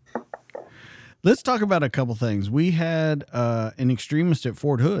 let's talk about a couple things. We had an extremist at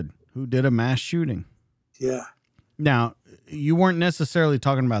Fort Hood who did a mass shooting. Yeah, Now, you weren't necessarily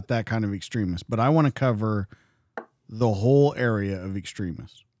talking about that kind of extremist, but I want to cover the whole area of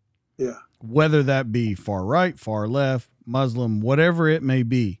extremists, yeah. whether that be far right, far left, Muslim, whatever it may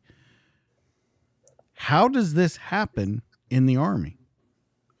be. How does this happen in the Army?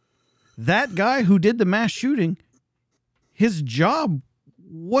 That guy who did the mass shooting, his job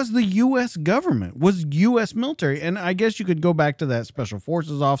was the U.S. government, was U.S. military. And I guess you could go back to that special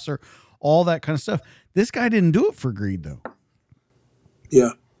forces officer, all that kind of stuff. This guy didn't do it for greed, though.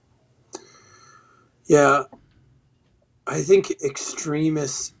 Yeah. Yeah. I think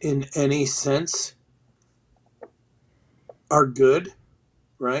extremists in any sense are good,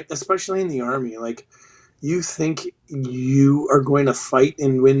 right? Especially in the army. Like, you think you are going to fight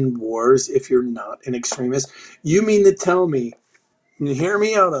and win wars if you're not an extremist? You mean to tell me, and hear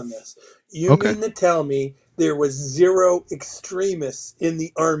me out on this, you Okay. mean to tell me there was zero extremists in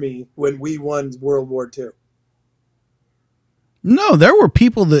the army when we won World War II? No, there were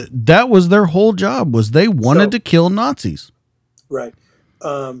people that was their whole job was they wanted So, to kill Nazis. right.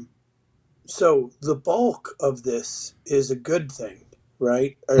 Um, so the bulk of this is a good thing,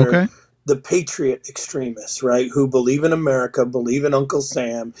 right? Or Okay. the patriot extremists, right? Who believe in America, believe in Uncle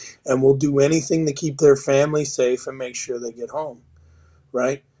Sam, and will do anything to keep their family safe and make sure they get home,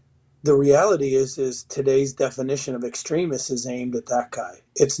 right? The reality is today's definition of extremist is aimed at that guy.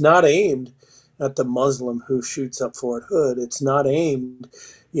 It's not aimed at the Muslim who shoots up Fort Hood. It's not aimed,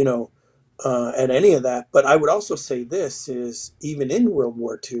 you know, at any of that. But I would also say this is even in World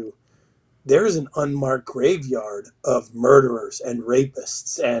War II, there's an unmarked graveyard of murderers and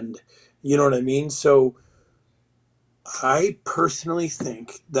rapists, and you know what I mean. So I personally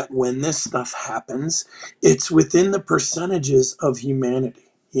think that when this stuff happens, it's within the percentages of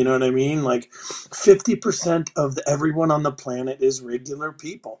humanity. You know what I mean? Like 50% of everyone on the planet is regular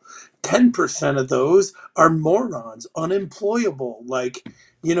people. 10% of those are morons, unemployable. Like,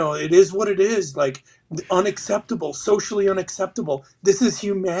 it is what it is. Like, unacceptable, socially unacceptable. This is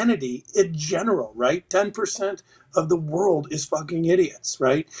humanity in general, right? 10% of the world is fucking idiots,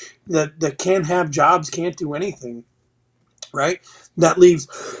 right? That can't have jobs, can't do anything, right? That leaves,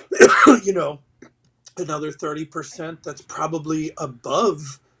 you know, another 30% that's probably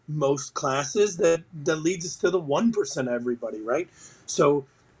above most classes that leads us to the 1% everybody, right? So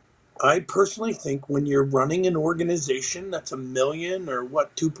I personally think when you're running an organization that's a million or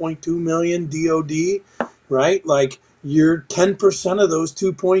what 2.2 million DOD, right? Like you're 10% of those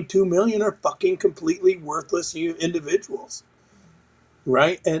 2.2 million are fucking completely worthless individuals,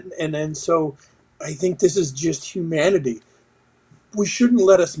 right? And then so I think this is just humanity. We shouldn't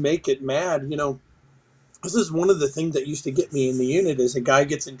let us make it mad, you know. This is one of the things that used to get me in the unit is a guy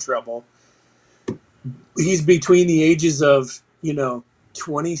gets in trouble. He's between the ages of, you know,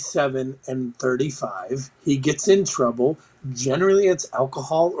 27 and 35. He gets in trouble. Generally, it's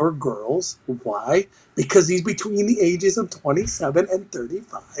alcohol or girls. Why? Because he's between the ages of 27 and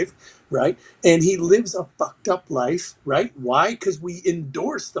 35, right? And he lives a fucked up life, right? Why? Because we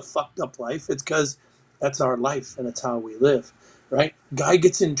endorse the fucked up life. It's because that's our life and it's how we live, right? Guy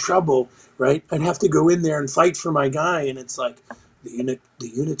gets in trouble, right? I'd have to go in there and fight for my guy. And it's like,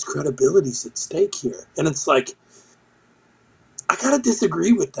 the unit's credibility's at stake here. And it's like, I gotta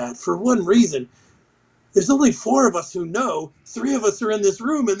disagree with that for one reason. There's only four of us who know. Three of us are in this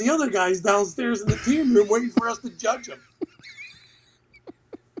room, and the other guy's downstairs in the team room waiting for us to judge him.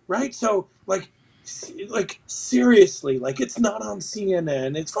 Right? So, like seriously, like it's not on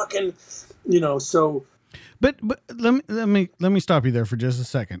CNN. It's fucking, you know. So, But let me stop you there for just a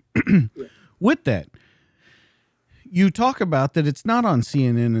second. yeah, With that, you talk about that it's not on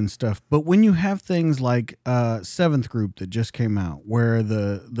CNN and stuff, but when you have things like Seventh Group that just came out, where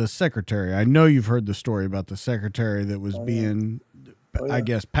the secretary, I know you've heard the story about the secretary that was oh yeah, being, oh I yeah,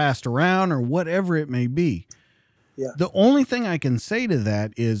 guess, passed around or whatever it may be. yeah, The only thing I can say to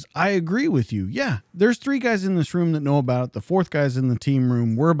that is I agree with you. Yeah, there's three guys in this room that know about it. The fourth guy's in the team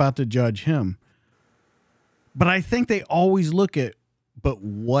room. We're about to judge him. But I think they always look at, but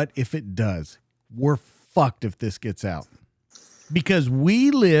what if it does? We're fucked if this gets out. Because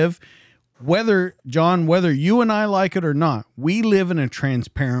we live, whether you and I like it or not, we live in a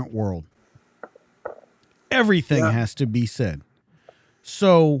transparent world. Everything yeah. has to be said.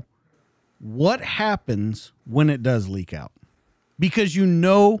 So what happens when it does leak out? Because you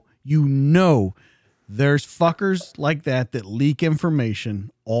know there's fuckers like that leak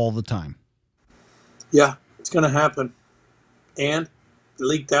information all the time. Yeah, it's gonna happen. And it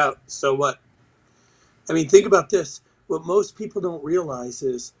leaked out. So what? I mean, think about this. What most people don't realize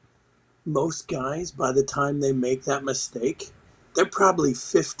is most guys, by the time they make that mistake, they're probably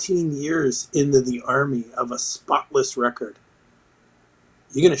 15 years into the army of a spotless record.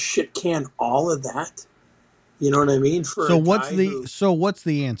 You're gonna shit can all of that. You know what I mean? For So a what's guy the who, so what's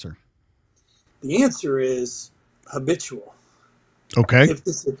the answer? the answer is habitual. Okay. If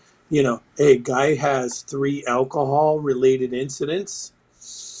this, you know, a guy has 3 alcohol-related incidents,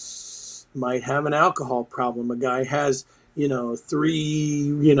 might have an alcohol problem. A guy has, you know, 3,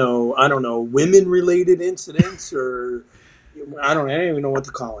 you know, I don't know, women-related incidents, or I don't even know what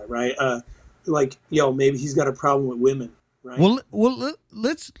to call it, right? Like, yo, maybe he's got a problem with women, right?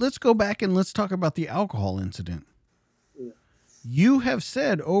 Let's go back and let's talk about the alcohol incident. Yeah, You have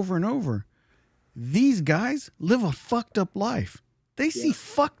said over and over, these guys live a fucked up life. They see yeah,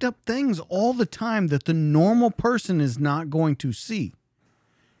 fucked up things all the time that the normal person is not going to see.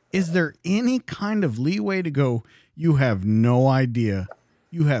 Is there any kind of leeway to go, you have no idea?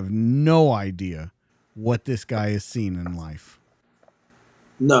 You have no idea what this guy has seen in life.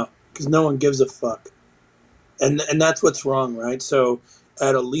 no, because no one gives a fuck, and that's what's wrong, right? So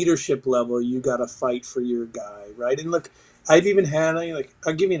at a leadership level, you got to fight for your guy, right? And look, I've even had like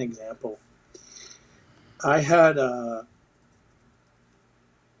I'll give you an example. I had a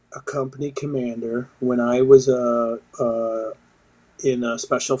company commander when I was in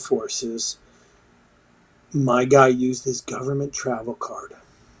special forces. My guy used his government travel card.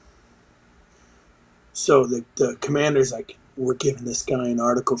 So the commander's like, we're giving this guy an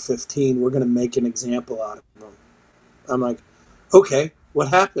Article 15. We're going to make an example out of him. I'm like, okay, what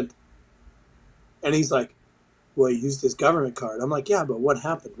happened? And he's like, well, he used his government card. I'm like, yeah, but what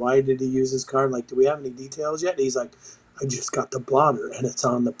happened? Why did he use his card? Like, do we have any details yet? And he's like, I just got the blotter, and it's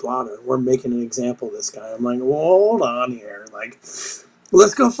on the blotter. We're making an example of this guy. I'm like, well, hold on here. Like,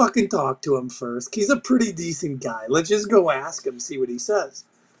 let's go fucking talk to him first. He's a pretty decent guy. Let's just go ask him, see what he says,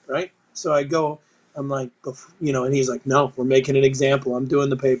 right? So I go, I'm like, you know, and he's like, no, we're making an example. I'm doing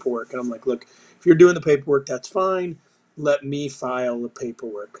the paperwork. And I'm like, look, if you're doing the paperwork, that's fine. Let me file the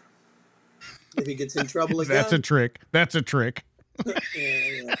paperwork. If he gets in trouble That's a again, trick. That's a trick.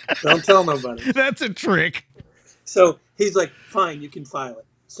 yeah. Don't tell nobody. That's a trick. So he's like, fine, you can file it.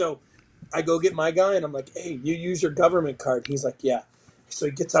 So I go get my guy and I'm like, hey, you use your government card. He's like, yeah. So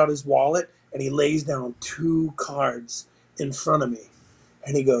he gets out his wallet and he lays down two cards in front of me,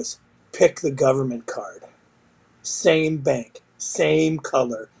 and he goes, "Pick the government card. Same bank, same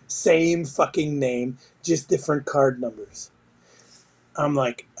color, same fucking name, just different card numbers." I'm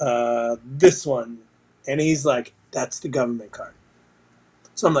like, this one. And he's like, "That's the government card."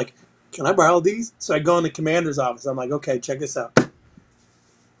 So I'm like, "Can I borrow these?" So I go in the commander's office. I'm like, "Okay, check this out.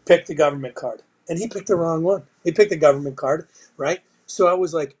 Pick the government card." And he picked the wrong one. He picked the government card, right? So I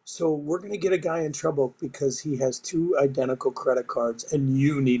was like, "So we're going to get a guy in trouble because he has two identical credit cards, and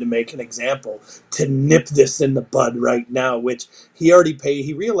you need to make an example to nip this in the bud right now," which he already paid.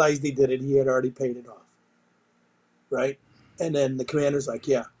 He realized he did it. He had already paid it off, right? And then the commander's like,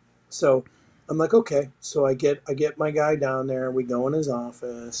 "Yeah." So I'm like, "Okay." So I get my guy down there. We go in his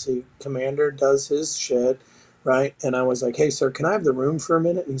office. The commander does his shit, right? And I was like, "Hey, sir, can I have the room for a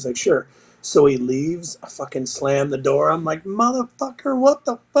minute?" And he's like, "Sure." So he leaves. I fucking slam the door. I'm like, "Motherfucker, what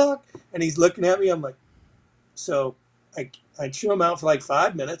the fuck?" And he's looking at me. I'm like, so I chew him out for like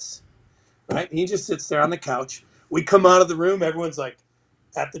 5 minutes, right? And he just sits there on the couch. We come out of the room. Everyone's like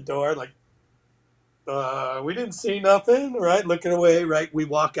at the door, like, "We didn't see nothing," right? Looking away, right? We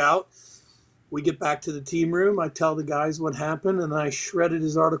walk out. We get back to the team room. I tell the guys what happened, and I shredded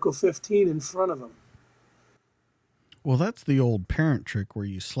his Article 15 in front of them. Well, that's the old parent trick where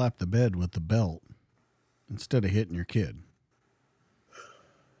you slap the bed with the belt instead of hitting your kid.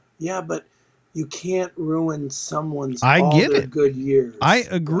 Yeah, but you can't ruin someone's I all get their it. good years. I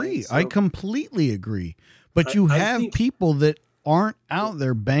agree. Right? I So completely agree. But I, you I have think people that aren't out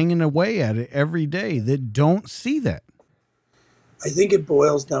there banging away at it every day that don't see that. I think it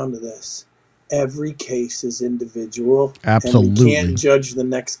boils down to this. Every case is individual, and we can't Absolutely. judge the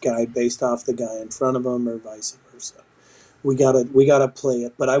next guy based off the guy in front of him or vice versa. We gotta play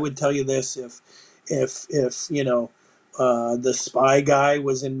it. But I would tell you this: if the spy guy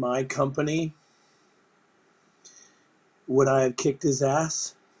was in my company, would I have kicked his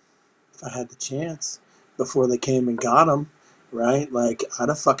ass if I had the chance before they came and got him? Right? Like I'd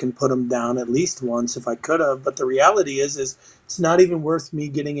have fucking put him down at least once if I could have. But the reality is it's not even worth me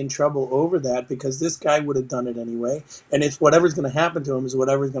getting in trouble over that because this guy would have done it anyway. And it's whatever's going to happen to him is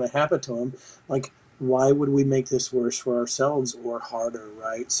whatever's going to happen to him. Like why would we make this worse for ourselves or harder,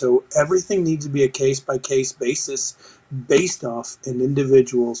 right? So everything needs to be a case by case basis based off an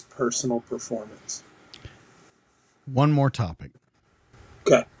individual's personal performance. One more topic.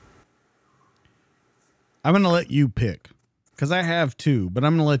 Okay. I'm going to let you pick because I have two, but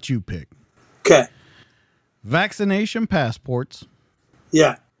I'm going to let you pick Okay. vaccination passports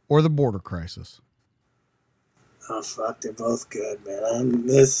Yeah. or the border crisis. Oh fuck, they're both good, man.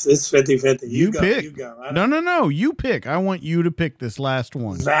 This it's 50-50. You You go, pick. you go. No. You pick. I want you to pick this last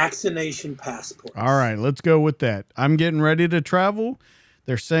one. Vaccination passports. All right, let's go with that. I'm getting ready to travel.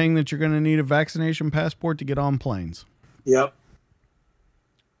 They're saying that you're going to need a vaccination passport to get on planes. Yep.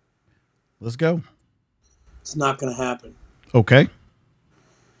 Let's go. It's not going to happen. Okay.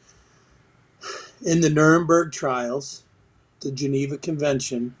 In the Nuremberg trials, the Geneva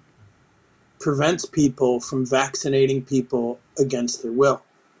Convention prevents people from vaccinating people against their will.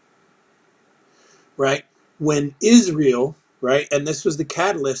 Right? When Israel, right, and this was the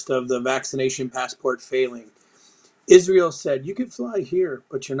catalyst of the vaccination passport failing, Israel said, "You can fly here,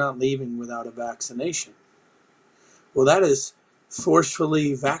 but you're not leaving without a vaccination." Well, that is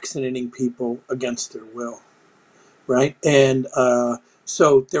forcefully vaccinating people against their will, right? And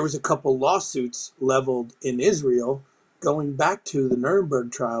so there was a couple lawsuits leveled in Israel going back to the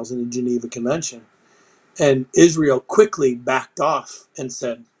Nuremberg trials and the Geneva Convention. And Israel quickly backed off and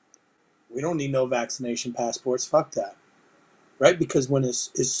said, "We don't need no vaccination passports. Fuck that." Right? Because when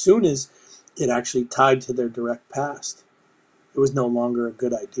as soon as it actually tied to their direct past, it was no longer a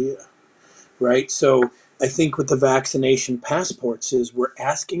good idea. Right? So I think with the vaccination passports is we're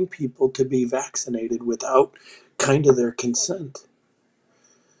asking people to be vaccinated without kind of their consent.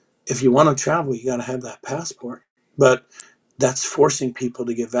 If you want to travel, you got to have that passport. But that's forcing people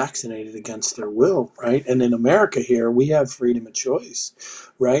to get vaccinated against their will, right? And in America here, we have freedom of choice,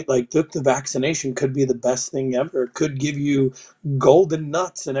 right? Like the vaccination could be the best thing ever. It could give you golden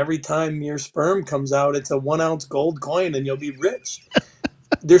nuts, and every time your sperm comes out, it's a 1 ounce gold coin, and you'll be rich.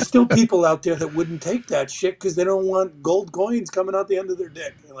 There's still people out there that wouldn't take that shit because they don't want gold coins coming out the end of their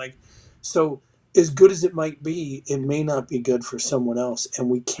dick. Like, so as good as it might be, it may not be good for someone else, and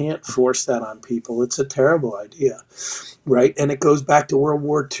we can't force that on people. It's a terrible idea, right? And it goes back to World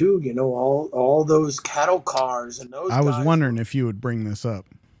War II. You know, all those cattle cars and those I was guys. wondering if you would bring this up.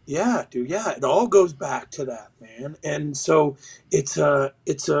 Yeah, dude. Yeah, it all goes back to that, man. And so it's a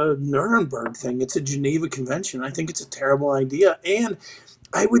Nuremberg thing. It's a Geneva Convention. I think it's a terrible idea. And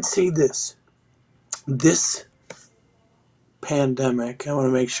I would say this. This pandemic, I want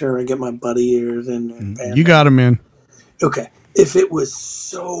to make sure I get my buddy ears in. You got him in. Okay, if it was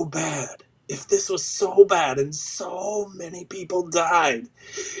so bad, if this was so bad and so many people died,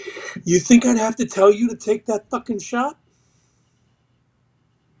 you think I'd have to tell you to take that fucking shot?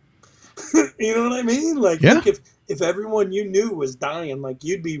 You know what I mean? Like, Yeah. look, if everyone you knew was dying, like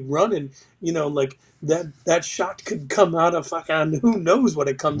you'd be running. Like that shot could come out of fucking who knows what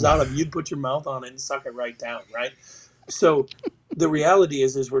it comes out of. You'd put your mouth on it and suck it right down, right? So the reality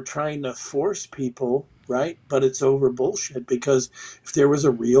is we're trying to force people, right? But it's over bullshit, because if there was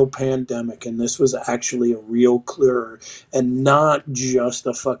a real pandemic and this was actually a real cure and not just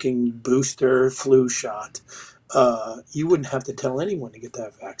a fucking booster flu shot, you wouldn't have to tell anyone to get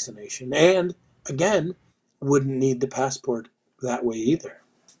that vaccination. And again, wouldn't need the passport that way either.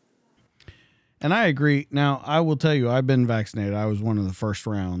 And I agree. Now, I will tell you, I've been vaccinated. I was one of the first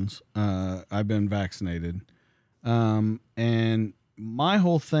rounds. I've been vaccinated. And my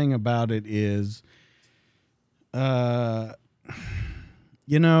whole thing about it is, I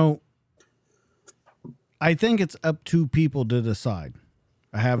think it's up to people to decide.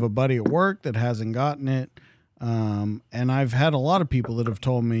 I have a buddy at work that hasn't gotten it. And I've had a lot of people that have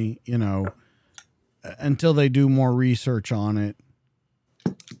told me, until they do more research on it,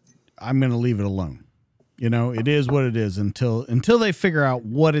 I'm going to leave it alone. It is what it is until they figure out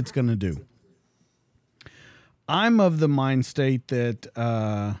what it's going to do. I'm of the mind state that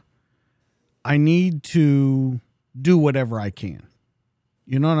I need to do whatever I can.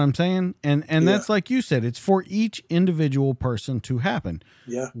 You know what I'm saying? And that's like you said, it's for each individual person to happen.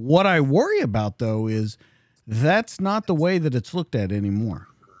 Yeah. What I worry about, though, is that's not the way that it's looked at anymore.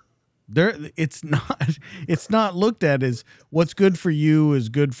 It's not looked at as what's good for you is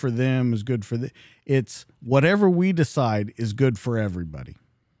good for them is good for it's whatever we decide is good for everybody.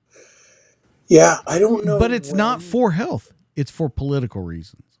 Yeah, I don't know. But it's not for health. It's for political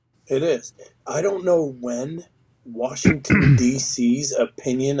reasons. It is. I don't know when Washington, D.C.'s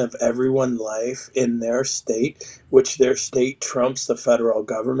opinion of everyone's life in their state, which their state trumps the federal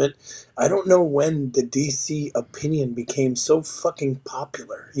government. I don't know when the D.C. opinion became so fucking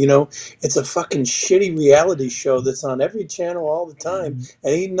popular. It's a fucking shitty reality show that's on every channel all the time,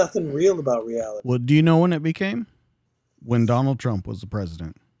 and ain't nothing real about reality. Well, do you know when it became? When Donald Trump was the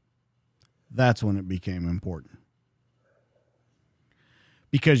president. That's when it became important.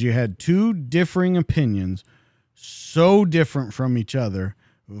 Because you had two differing opinions, so different from each other,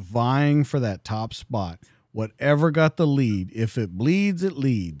 vying for that top spot. Whatever got the lead, if it bleeds, it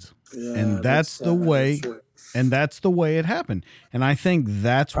leads. Yeah, and that's the way, and that's the way it happened. And I think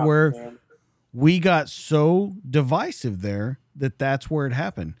that's where we got so divisive there that's where it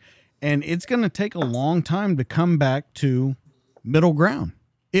happened. And it's going to take a long time to come back to middle ground.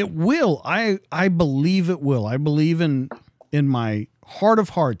 It will. I believe it will. I believe in my heart of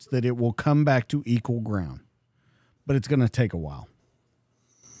hearts that it will come back to equal ground, but it's going to take a while.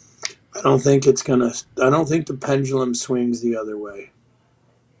 I don't think the pendulum swings the other way.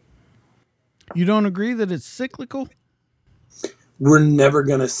 You don't agree that it's cyclical? We're never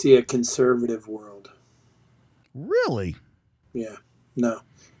going to see a conservative world. Really? Yeah. No.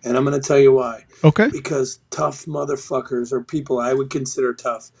 And I'm going to tell you why. Okay. Because tough motherfuckers, or people I would consider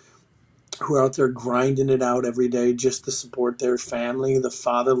tough, who are out there grinding it out every day just to support their family, the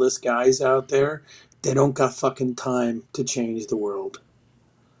fatherless guys out there, they don't got fucking time to change the world.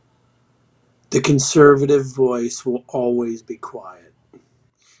 The conservative voice will always be quiet.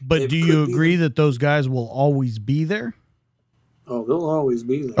 But do you agree that those guys will always be there? Oh, they'll always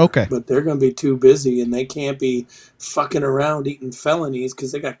be there. Okay. But they're going to be too busy, and they can't be fucking around eating felonies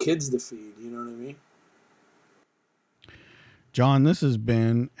because they got kids to feed. You know what I mean? John, this has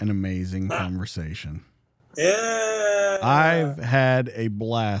been an amazing conversation. Yeah. I've had a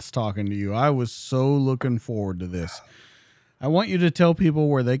blast talking to you. I was so looking forward to this. I want you to tell people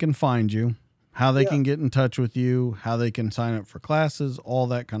where they can find you, how they can get in touch with you, how they can sign up for classes, all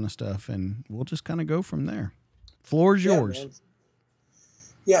that kind of stuff. And we'll just kind of go from there. Floor's yours. Man.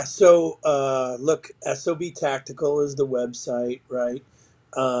 Yeah. So, look, SOB Tactical is the website, right?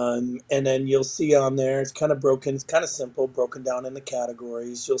 And then you'll see on there, it's kind of broken. It's kind of simple, broken down into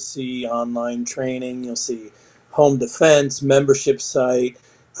categories. You'll see online training. You'll see home defense, membership site.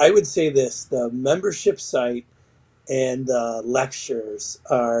 I would say this, the membership site and lectures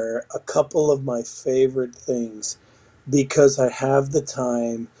are a couple of my favorite things because I have the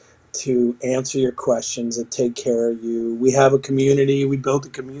time to answer your questions and take care of you. We have a community. We built a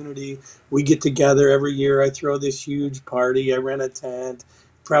community. We get together every year. I throw this huge party. I rent a tent,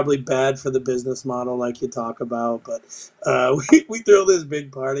 probably bad for the business model like you talk about, but we throw this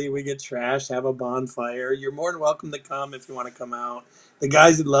big party. We get trashed, have a bonfire. You're more than welcome to come if you want to come out. The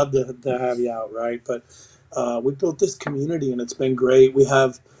guys would love to have you out, right? But we built this community, and it's been great. We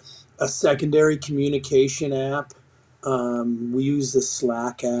have a secondary communication app. We use the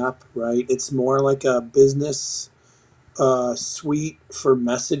Slack app, right? It's more like a business suite for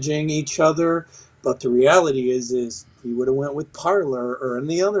messaging each other. But the reality is you would have went with Parler or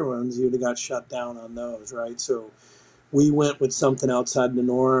any other ones, you'd have got shut down on those, right? So we went with something outside the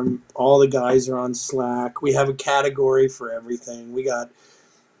norm. All the guys are on Slack. We have a category for everything. We got,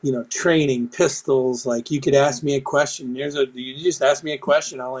 training, pistols. Like, you could ask me a question. You just ask me a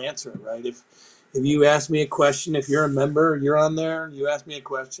question, I'll answer it, right? If you ask me a question, if you're a member, you're on there, you ask me a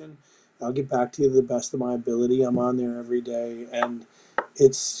question, I'll get back to you to the best of my ability. I'm on there every day, and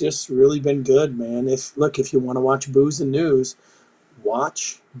it's just really been good, man. If you want to watch booze and news,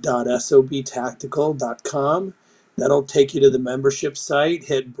 watch.sobtactical.com. That'll take you to the membership site.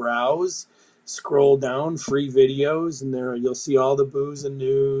 Hit browse, scroll down, free videos, and there you'll see all the booze and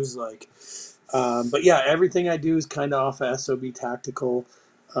news. But yeah, everything I do is kind of off of SOB Tactical.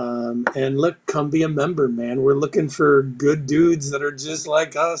 And look, come be a member, man. We're looking for good dudes that are just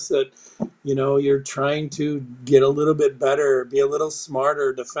like us, that, you're trying to get a little bit better, be a little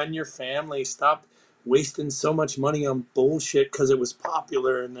smarter, defend your family, stop wasting so much money on bullshit because it was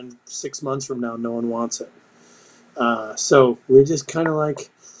popular, and then 6 months from now, no one wants it. So we're just kind of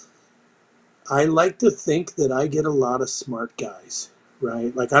I like to think that I get a lot of smart guys,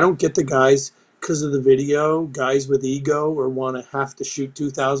 right? Like, I don't get the guys because of the video, guys with ego or want to have to shoot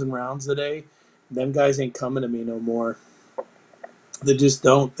 2,000 rounds a day. Them guys ain't coming to me no more. They just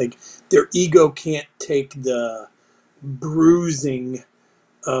don't. Their ego can't take the bruising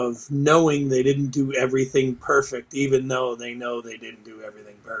of knowing they didn't do everything perfect, even though they know they didn't do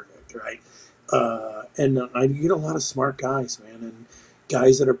everything perfect, right? And I get a lot of smart guys, man, and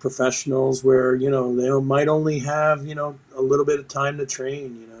guys that are professionals where, they might only have, a little bit of time to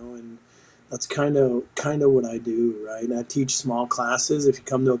train, and that's kind of what I do, right? I teach small classes. If you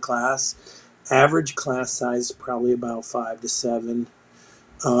come to a class, average class size is probably about 5 to 7.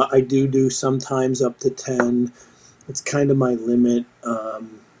 I do sometimes up to 10. It's kind of my limit.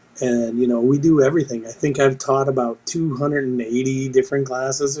 And, we do everything. I think I've taught about 280 different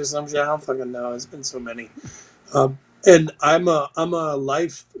classes or something. I don't fucking know. It's been so many. And I'm a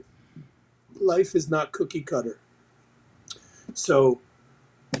life is not cookie cutter. So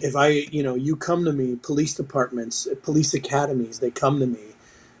if you come to me, police departments, police academies, they come to me.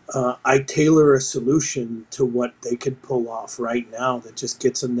 I tailor a solution to what they could pull off right now that just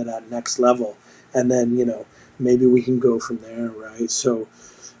gets them to that next level. And then, maybe we can go from there, right? So,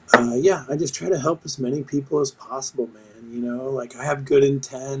 I just try to help as many people as possible, man. I have good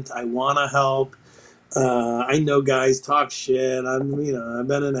intent. I want to help. I know guys talk shit. I've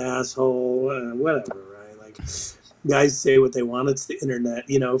been an asshole, whatever, right? Guys say what they want. It's the internet,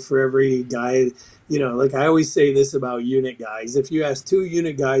 for every guy, I always say this about unit guys. If you ask 2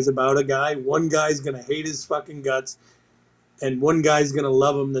 unit guys about a guy, one guy's going to hate his fucking guts and one guy's going to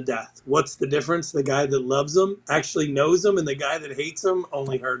love him to death. What's the difference? The guy that loves him actually knows him, and the guy that hates him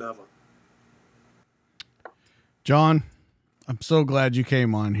only heard of him. John, I'm so glad you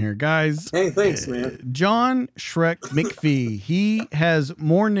came on here, guys. Hey, thanks, man. John Shrek McPhee. He has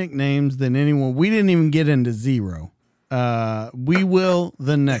more nicknames than anyone. We didn't even get into Zero. We will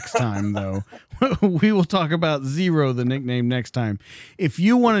the next time, though. We will talk about Zero, the nickname, next time. If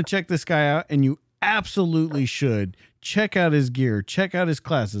you want to check this guy out, and you absolutely should, check out his gear, check out his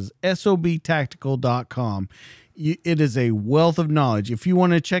classes, sobtactical.com. It is a wealth of knowledge. If you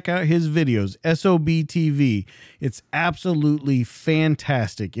want to check out his videos, SOB TV, it's absolutely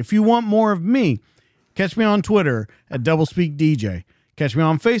fantastic. If you want more of me, catch me on Twitter at DoublespeakDJ. Catch me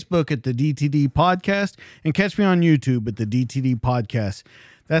on Facebook at the DTD Podcast, and catch me on YouTube at the DTD Podcast.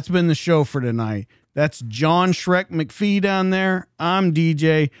 That's been the show for tonight. That's John Shrek McPhee down there. I'm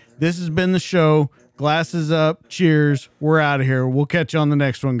DJ. This has been the show. Glasses up. Cheers. We're out of here. We'll catch you on the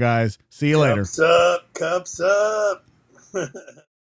next one, guys. See you later. Cups up. Cups up.